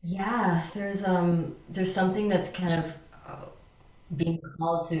 Yeah, there's something that's kind of being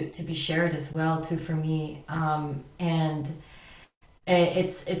called to be shared as well too for me, and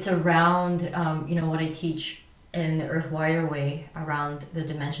it's around what I teach in the Earth Warrior Way around the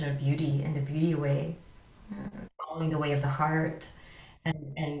dimension of beauty and the beauty way, following the way of the heart,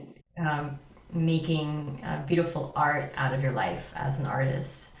 and making beautiful art out of your life as an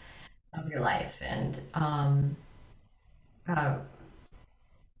artist of your life, and uh,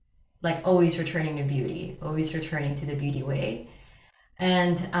 like always returning to beauty, always returning to the beauty way,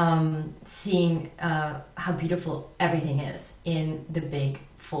 and seeing how beautiful everything is in the big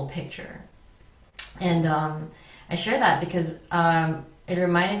full picture. And I share that because it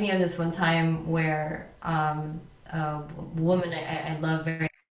reminded me of this one time where a woman I love very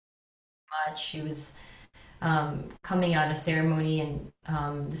much, she was coming out of ceremony,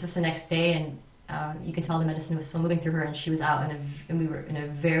 and this was the next day, and you can tell the medicine was still moving through her, and she was out and we were in a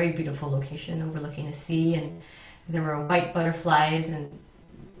very beautiful location overlooking the sea, and there were white butterflies and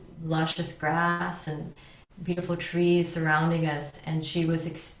luscious grass and beautiful trees surrounding us, and she was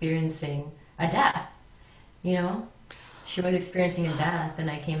experiencing a death, you know? She was experiencing a death, and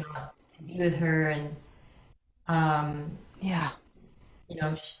I came out to be with her, and um, Yeah.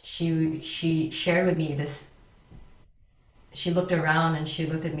 she shared with me this. She looked around and she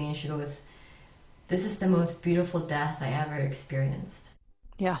looked at me and she goes, "This is the most beautiful death I ever experienced."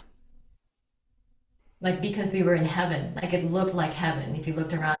 Yeah. Like, because we were in heaven, like it looked like heaven. If you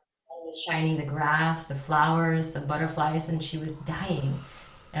looked around, it was shining, the grass, the flowers, the butterflies, and she was dying.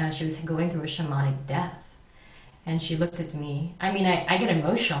 She was going through a shamanic death. And she looked at me. I mean, I get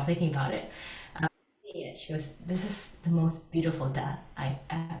emotional thinking about it. Yeah, she goes, "This is the most beautiful death I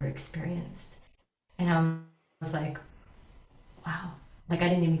ever experienced." And I was like, wow, like I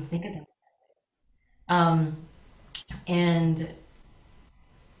didn't even think of that. Um, and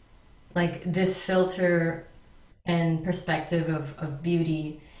like this filter and perspective of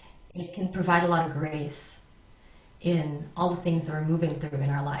beauty, it can provide a lot of grace in all the things that we're moving through in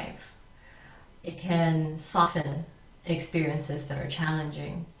our life. It can soften experiences that are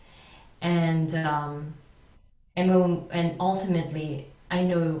challenging, and and ultimately, I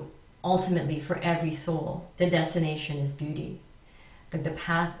know ultimately for every soul, the destination is beauty. Like the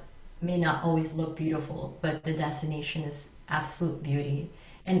path may not always look beautiful, but the destination is absolute beauty.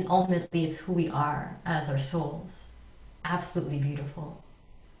 And ultimately, it's who we are as our souls. Absolutely beautiful,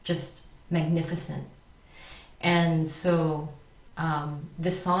 just magnificent. And so,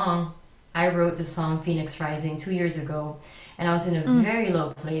 this song, I wrote the song Phoenix Rising 2 years ago, and I was in a very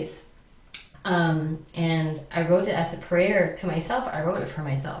low place. And I wrote it as a prayer to myself. I wrote it for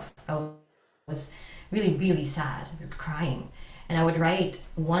myself. I was really, really sad, crying. And I would write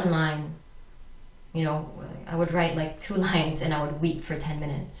one line, I would write like 2 lines and I would weep for 10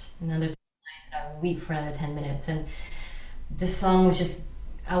 minutes. Another 2 lines and I would weep for another 10 minutes. And the song was just,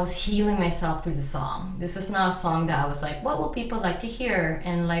 I was healing myself through the song. This was not a song that I was like, what will people like to hear?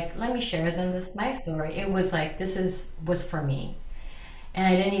 And like, let me share them with my story. It was like, was for me. And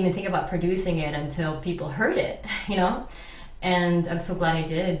I didn't even think about producing it until people heard it, And I'm so glad I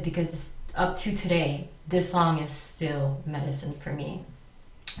did, because up to today, this song is still medicine for me.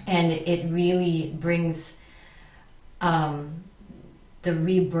 And it really brings the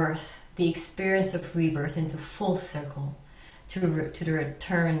rebirth, the experience of rebirth into full circle to the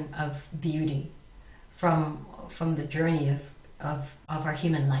return of beauty from the journey of our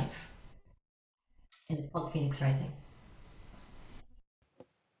human life. And it's called Phoenix Rising.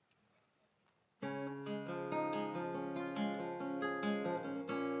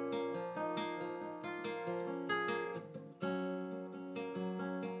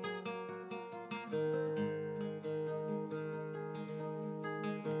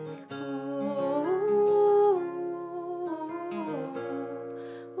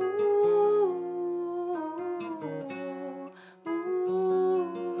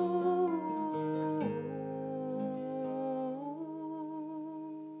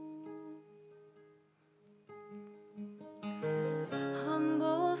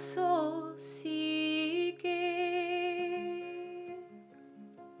 Humble soul seeking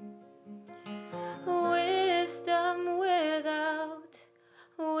wisdom without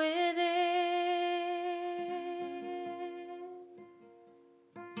within.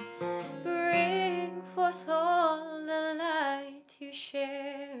 Bring forth all the light you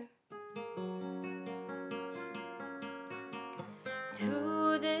share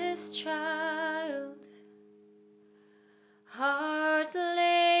to this child, heart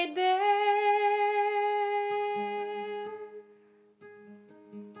laid bare.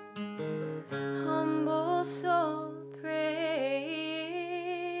 Humble soul praying,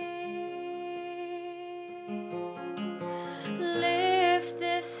 lift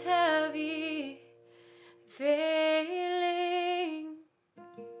this heavy veiling,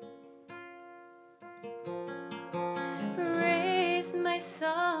 raise my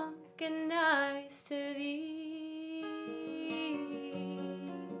sunken eyes to thee.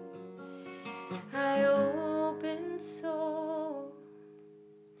 I open so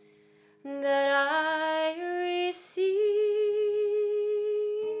that I receive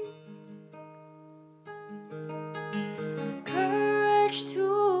courage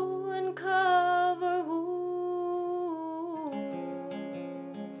to uncover wounds,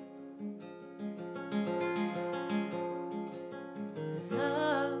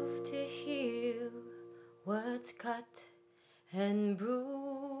 love to heal what's cut and bruised,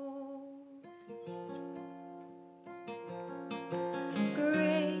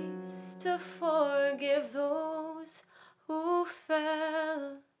 grace to forgive those who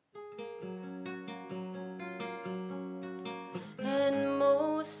fell, and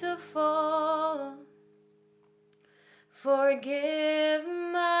most of all, forgive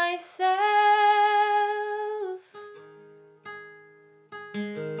myself.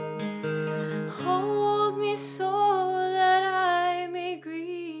 Hold me so that I may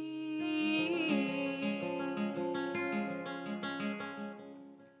grieve,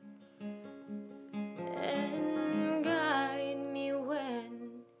 and guide me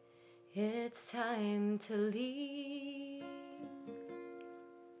when it's time to leave.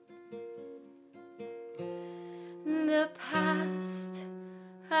 The past,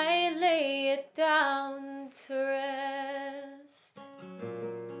 I lay it down to rest,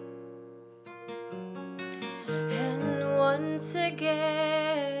 and once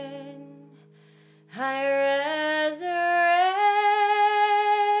again I resurrect.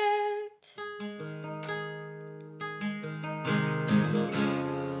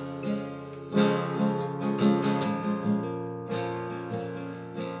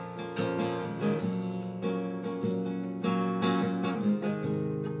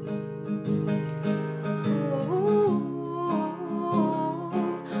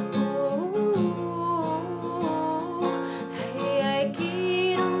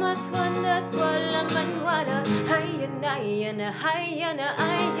 at wala man wala.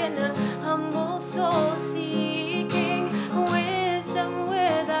 Hayana, humble soul seeking wisdom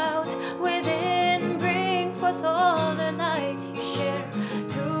within. Bring forth all the light you share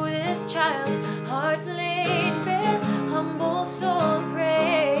to this child, hearts laid bare, humble soul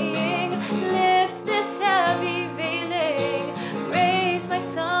praying. Lift this heavy veiling, raise my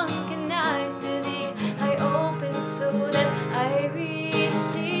sunken eyes to thee. I open so that I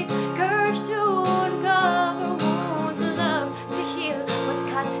receive courage to uncover wounds, love to heal what's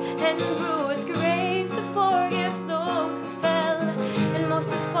cut and bruised, grace to forgive those who fell, and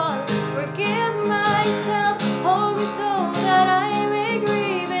most of all, forgive myself. Hold me so that I may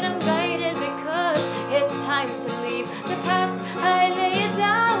grieve, and I'm guided because it's time to leave the past. I lay it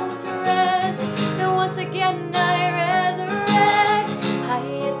down to rest, and once again I resurrect.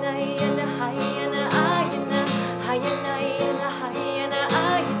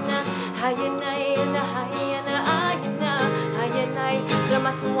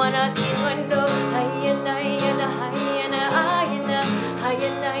 Ramaswana tiwando, hayana,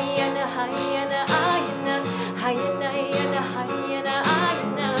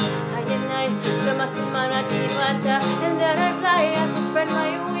 and then I fly as I spread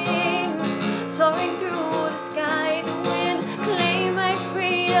my wings, soaring through the sky, the wind, claim my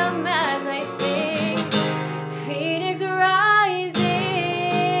freedom as I sing. Phoenix rising,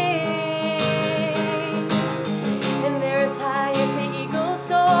 and there as high as the eagle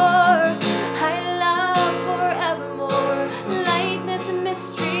soar, I love forevermore. Lightness and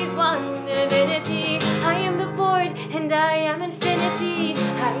mysteries, one divinity. I am the void and I am infinity.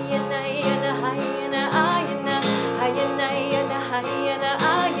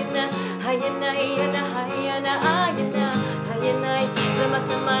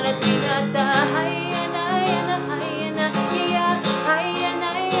 Ramasmana Trinata,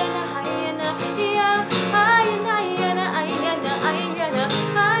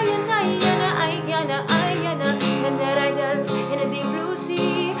 and that I delve in a deep blue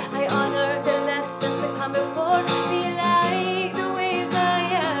sea. I honor the lessons that come before me, like the waves I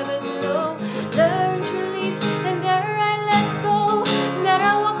ebb and flow. Learn to release, and there I let go. That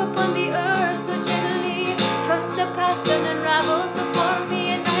I walk upon the earth so gently. Trust the path that unravels before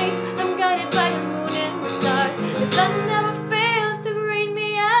me at night. I'm guided by the moon and the stars. The sun never fails to greet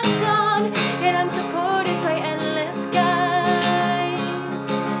me at dawn, and I'm supported by endless guides.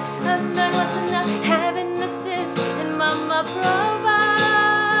 I'm not what's enough, heaven assists, and Mama provides.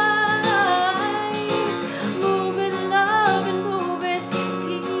 Move with love and move with peace.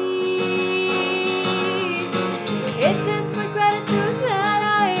 It is for gratitude that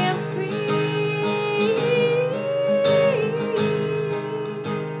I am free.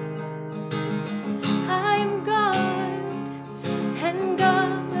 I'm God, and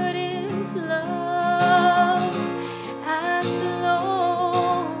God is love. As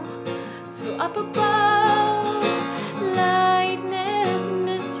below, so up above, lightness,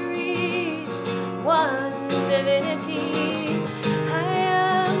 mysteries, one divinity. I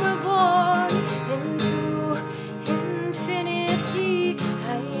am reborn into infinity.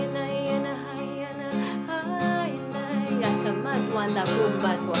 Yasamatwanda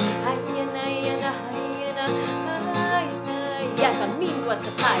Bumbatwa. Yakaminwat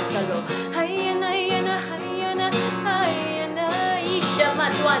sa Taikalo.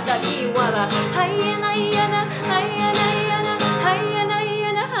 Ishamatwanda Kiwara. My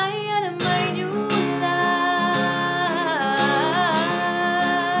new life.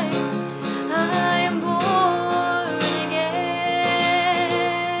 I am born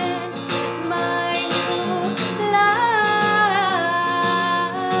again. My new life.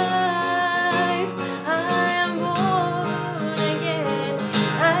 I am born again.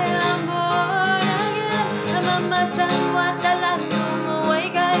 I am born again. Mama sanwa talano mo ay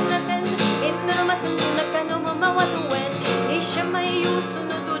ganasen. Inumasan na kano mo mawatuwen. Isya may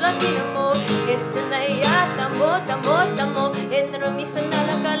usunod mo. Esanaya tamo. Enramisan na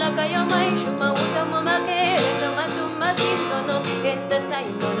lagalagayo may shumauta mo makere. Matumasin no. Endasay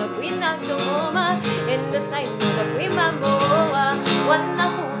no nagwinagdo mo ma. Endasay no nagwimamoa. Wana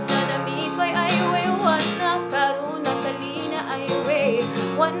kuna na mitway aywe. Wana karuna kalina aywe.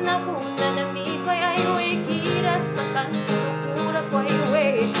 Wana kuna na mitway aywe. Kira sa kanto kura ko aywe.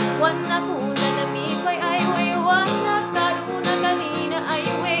 Wana kuna na mitway aywe. Wana karuna kalina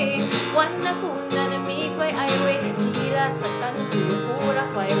aywe. Wana kuna na mitway aywe. Kira sa kanto kura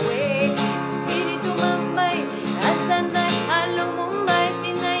ko aywe. Espiritu mambay asanay halong mumbay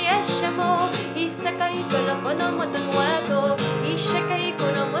sinayasya mo. Isa kay kalakono mo tanwato. Isya kay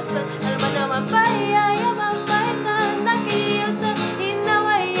kuno mo swan alma na mambay. Ay mambay sa nakiyosa.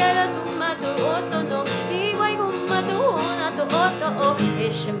 Inaway ala tumat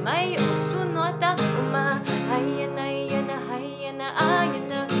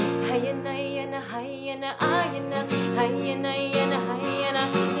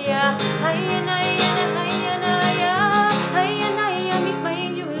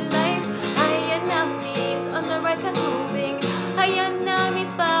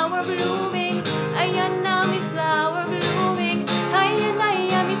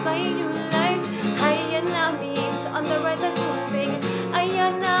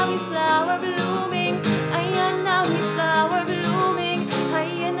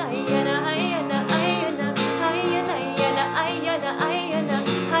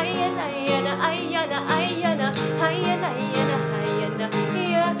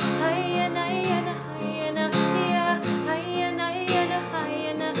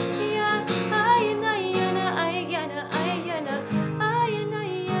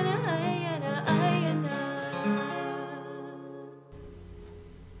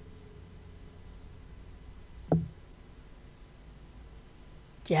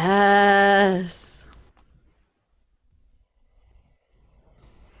Yes.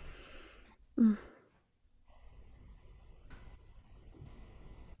 Mm,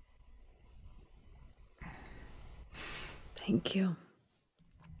 thank you.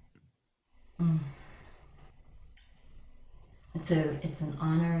 It's an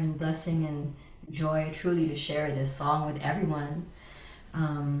honor and blessing and joy truly to share this song with everyone.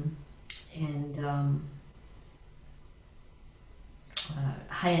 Um, and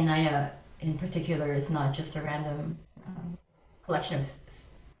Hayanaya in particular is not just a random collection of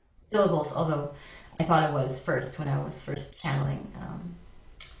syllables, although I thought it was first when I was first channeling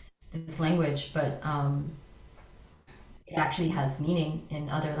this language, but it actually has meaning in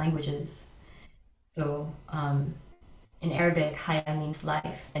other languages. So in Arabic, Haya means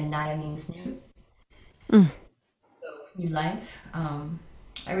life and Naya means new, Mm. new life.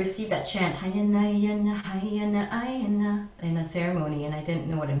 I received that chant Hayana Yana Hayana Ayana in a ceremony, and I didn't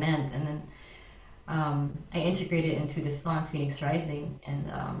know what it meant, and then I integrated it into this song Phoenix Rising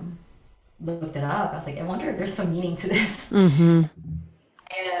and looked it up. I was like, I wonder if there's some meaning to this. Mm-hmm.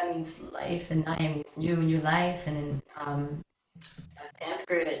 Aya means life, and Naya means new life, and in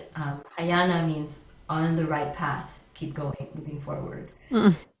Sanskrit, Hayana means on the right path, keep going, moving forward.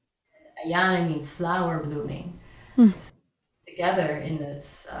 Mm. Ayana means flower blooming. Mm. So together in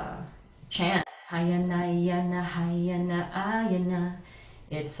this chant, Hayana Yana Hayana Ayana,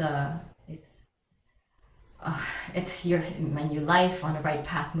 it's it's your new life on the right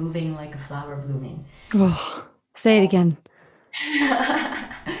path, moving like a flower blooming. Oh, say it again.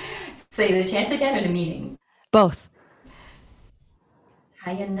 Say the chant again or the meaning. Both.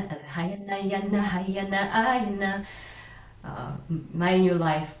 Hayana Hayana Yana Hayana Ayana. My new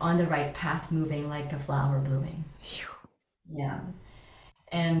life on the right path, moving like a flower blooming. Phew. Yeah,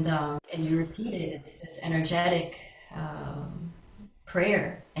 and you repeat it. It's this energetic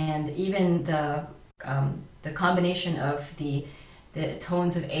prayer, and even the combination of the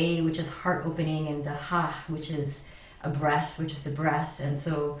tones of A, which is heart opening, and the Ha, which is a breath, which is the breath, and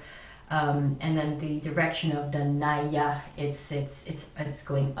so. And then the direction of the Naya, it's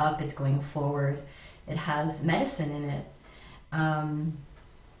going up, it's going forward. It has medicine in it. Um,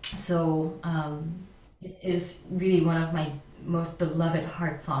 it is really one of my most beloved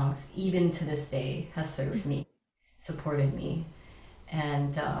heart songs, even to this day, has served me, supported me,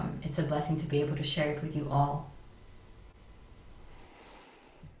 and it's a blessing to be able to share it with you all.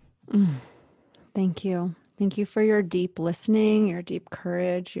 Mm. Thank you. Thank you for your deep listening, your deep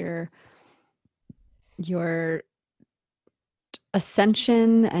courage, your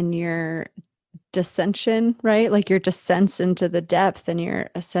ascension and your dissension, right? Like your descents into the depth and your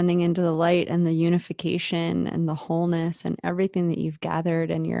ascending into the light and the unification and the wholeness and everything that you've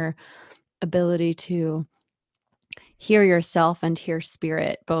gathered and your ability to hear yourself and hear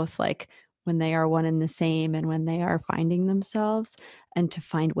spirit, both like when they are one and the same and when they are finding themselves, and to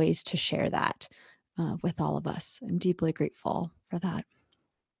find ways to share that with all of us. I'm deeply grateful for that.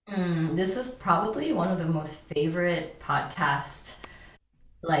 This is probably one of the most favorite podcast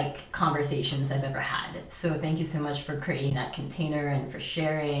like conversations I've ever had. So thank you so much for creating that container and for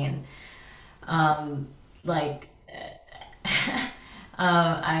sharing and um, like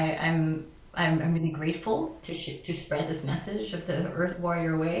I'm really grateful to spread this message of the Earth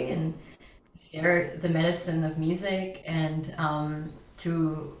Warrior Way and share the medicine of music and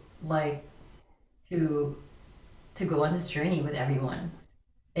to like to to go on this journey with everyone.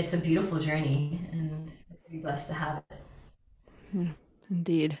 It's a beautiful journey, and I'm really blessed to have it. Yeah,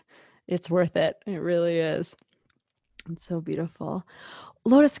 indeed. It's worth it. It really is. It's so beautiful.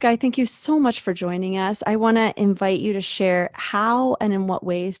 Lotus Sky, thank you so much for joining us. I want to invite you to share how and in what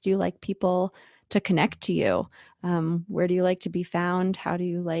ways do you like people to connect to you? Where do you like to be found? How do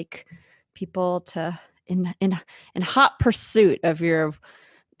you like people to, in hot pursuit of your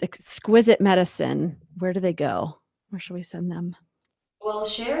exquisite medicine, where do they go? Where should we send them? Well,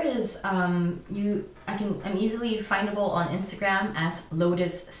 share is I'm easily findable on Instagram as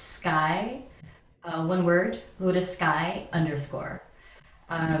Lotus Sky, one word, Lotus Sky underscore.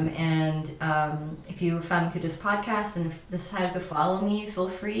 And if you found me through this podcast and decided to follow me, feel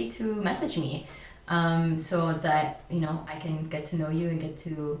free to message me so that I can get to know you and get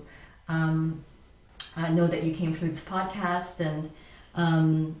to um, know that you came through this podcast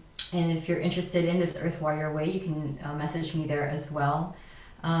and if you're interested in this Earth Warrior Way, you can message me there as well.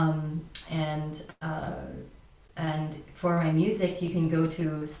 Um, and uh, and for my music, you can go to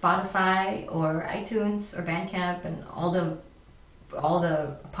Spotify or iTunes or Bandcamp and all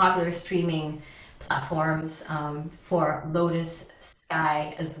the popular streaming platforms for Lotus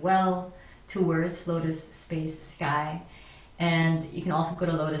Sky as well. 2 words, Lotus space Sky. And you can also go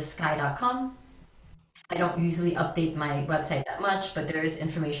to lotussky.com. I don't usually update my website that much, but there is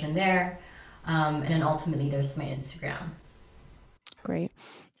information there. And then ultimately, there's my Instagram. Great.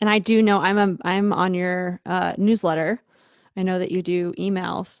 And I do know I'm on your newsletter. I know that you do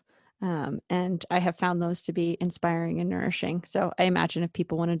emails, and I have found those to be inspiring and nourishing. So I imagine if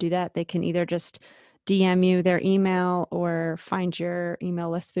people want to do that, they can either just DM you their email or find your email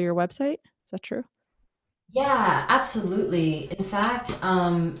list through your website. Is that true? Yeah, absolutely. In fact,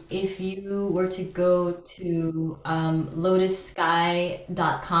 if you were to go to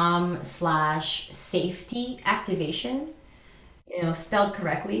lotussky.com/safety activation, spelled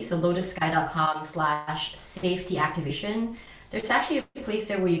correctly, so lotussky.com/safety activation, there's actually a place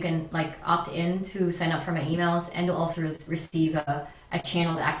there where you can like opt in to sign up for my emails, and you'll also receive a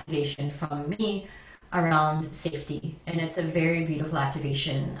channeled activation from me around safety. And it's a very beautiful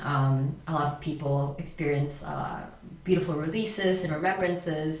activation. A lot of people experience beautiful releases and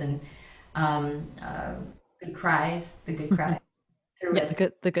remembrances and good cries, the good cry through Yeah,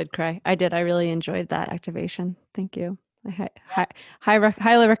 it. the good cry. I did. I really enjoyed that activation. Thank you. I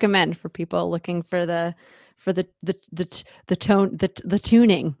highly recommend for people looking for the tone, the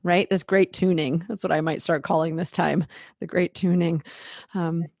tuning, right? This great tuning. That's what I might start calling this time. The great tuning,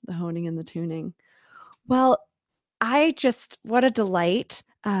 the honing and the tuning. Well, what a delight.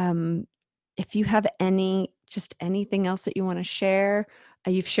 If you have anything else that you want to share,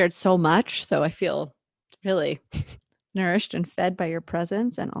 you've shared so much, so I feel really nourished and fed by your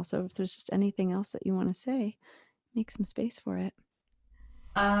presence. And also, if there's just anything else that you want to say, make some space for it.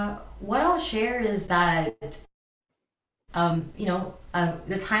 What I'll share is that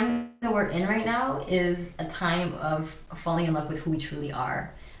the time that we're in right now is a time of falling in love with who we truly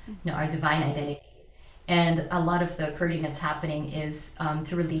are, our divine identity. And a lot of the purging that's happening is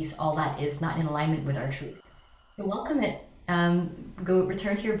to release all that is not in alignment with our truth. So welcome it. Go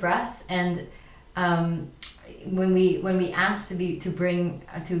return to your breath, and when we ask to bring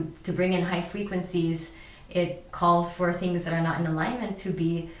in high frequencies, it calls for things that are not in alignment to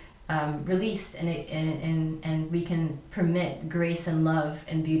be released, and we can permit grace and love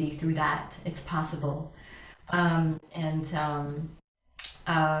and beauty through that. It's possible, and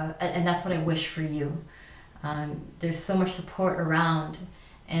that's what I wish for you. There's so much support around,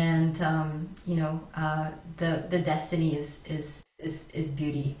 and the destiny is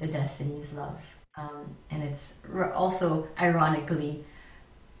beauty. The destiny is love, and it's also ironically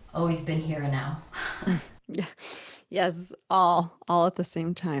always been here and now. Yes, all at the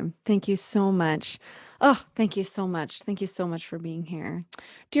same time. Thank you so much. Oh, thank you so much. Thank you so much for being here.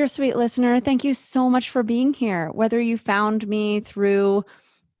 Dear sweet listener, thank you so much for being here. Whether you found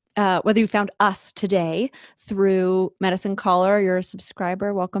us today through Medicine Caller, you're a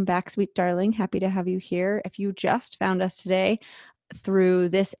subscriber, welcome back, sweet darling. Happy to have you here. If you just found us today through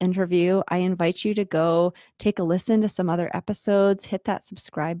this interview, I invite you to go take a listen to some other episodes, hit that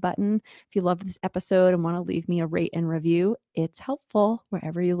subscribe button. If you loved this episode and want to leave me a rate and review, it's helpful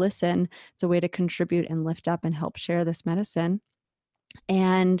wherever you listen. It's a way to contribute and lift up and help share this medicine.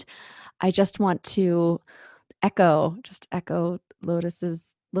 And I just want to echo Lotus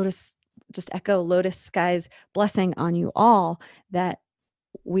Sky's blessing on you all, that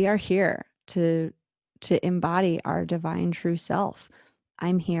we are here to embody our divine true self.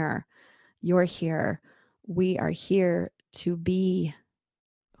 I'm here. You're here. We are here to be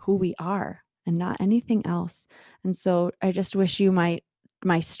who we are and not anything else. And so I just wish you my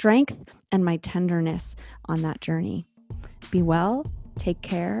strength and my tenderness on that journey. Be well. Take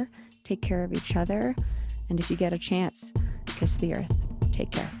care of each other. And if you get a chance, kiss the earth. Take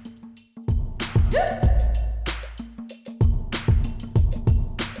care.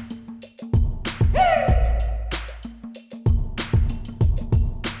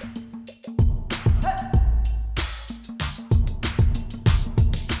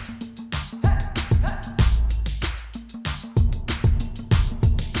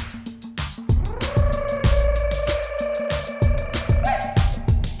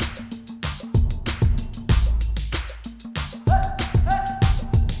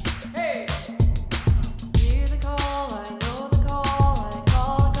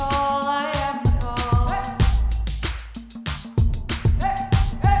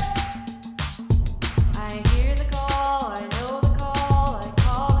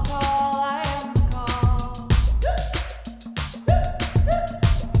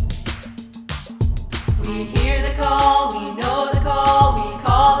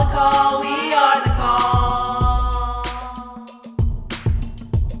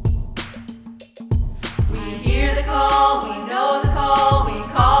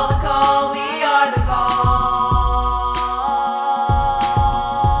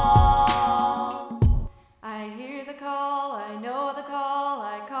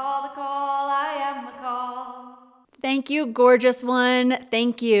 Thank you, gorgeous one.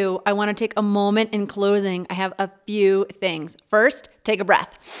 Thank you. I want to take a moment in closing. I have a few things. First, take a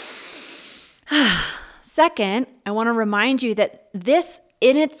breath. Second, I want to remind you that this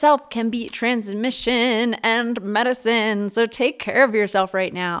in itself can be transmission and medicine. So take care of yourself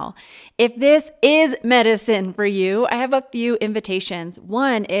right now. If this is medicine for you, I have a few invitations.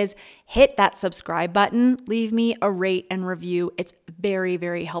 One is hit that subscribe button, leave me a rate and review. It's very,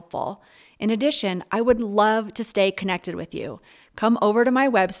 very helpful. In addition, I would love to stay connected with you. Come over to my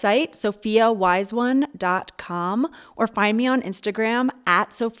website, sophiawiseone.com, or find me on Instagram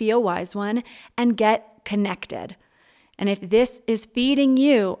 @sophiawiseone and get connected. And if this is feeding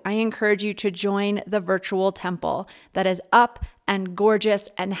you, I encourage you to join the virtual temple that is up and gorgeous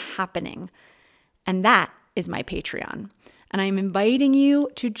and happening. And that is my Patreon. And I'm inviting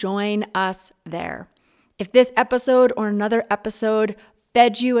you to join us there. If this episode or another episode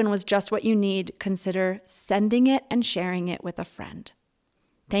fed you and was just what you need, consider sending it and sharing it with a friend.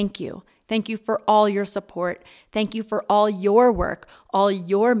 Thank you. Thank you for all your support. Thank you for all your work, all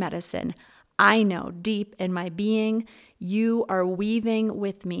your medicine. I know deep in my being, you are weaving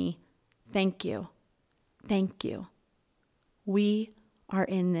with me. Thank you. Thank you. We are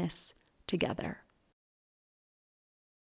in this together.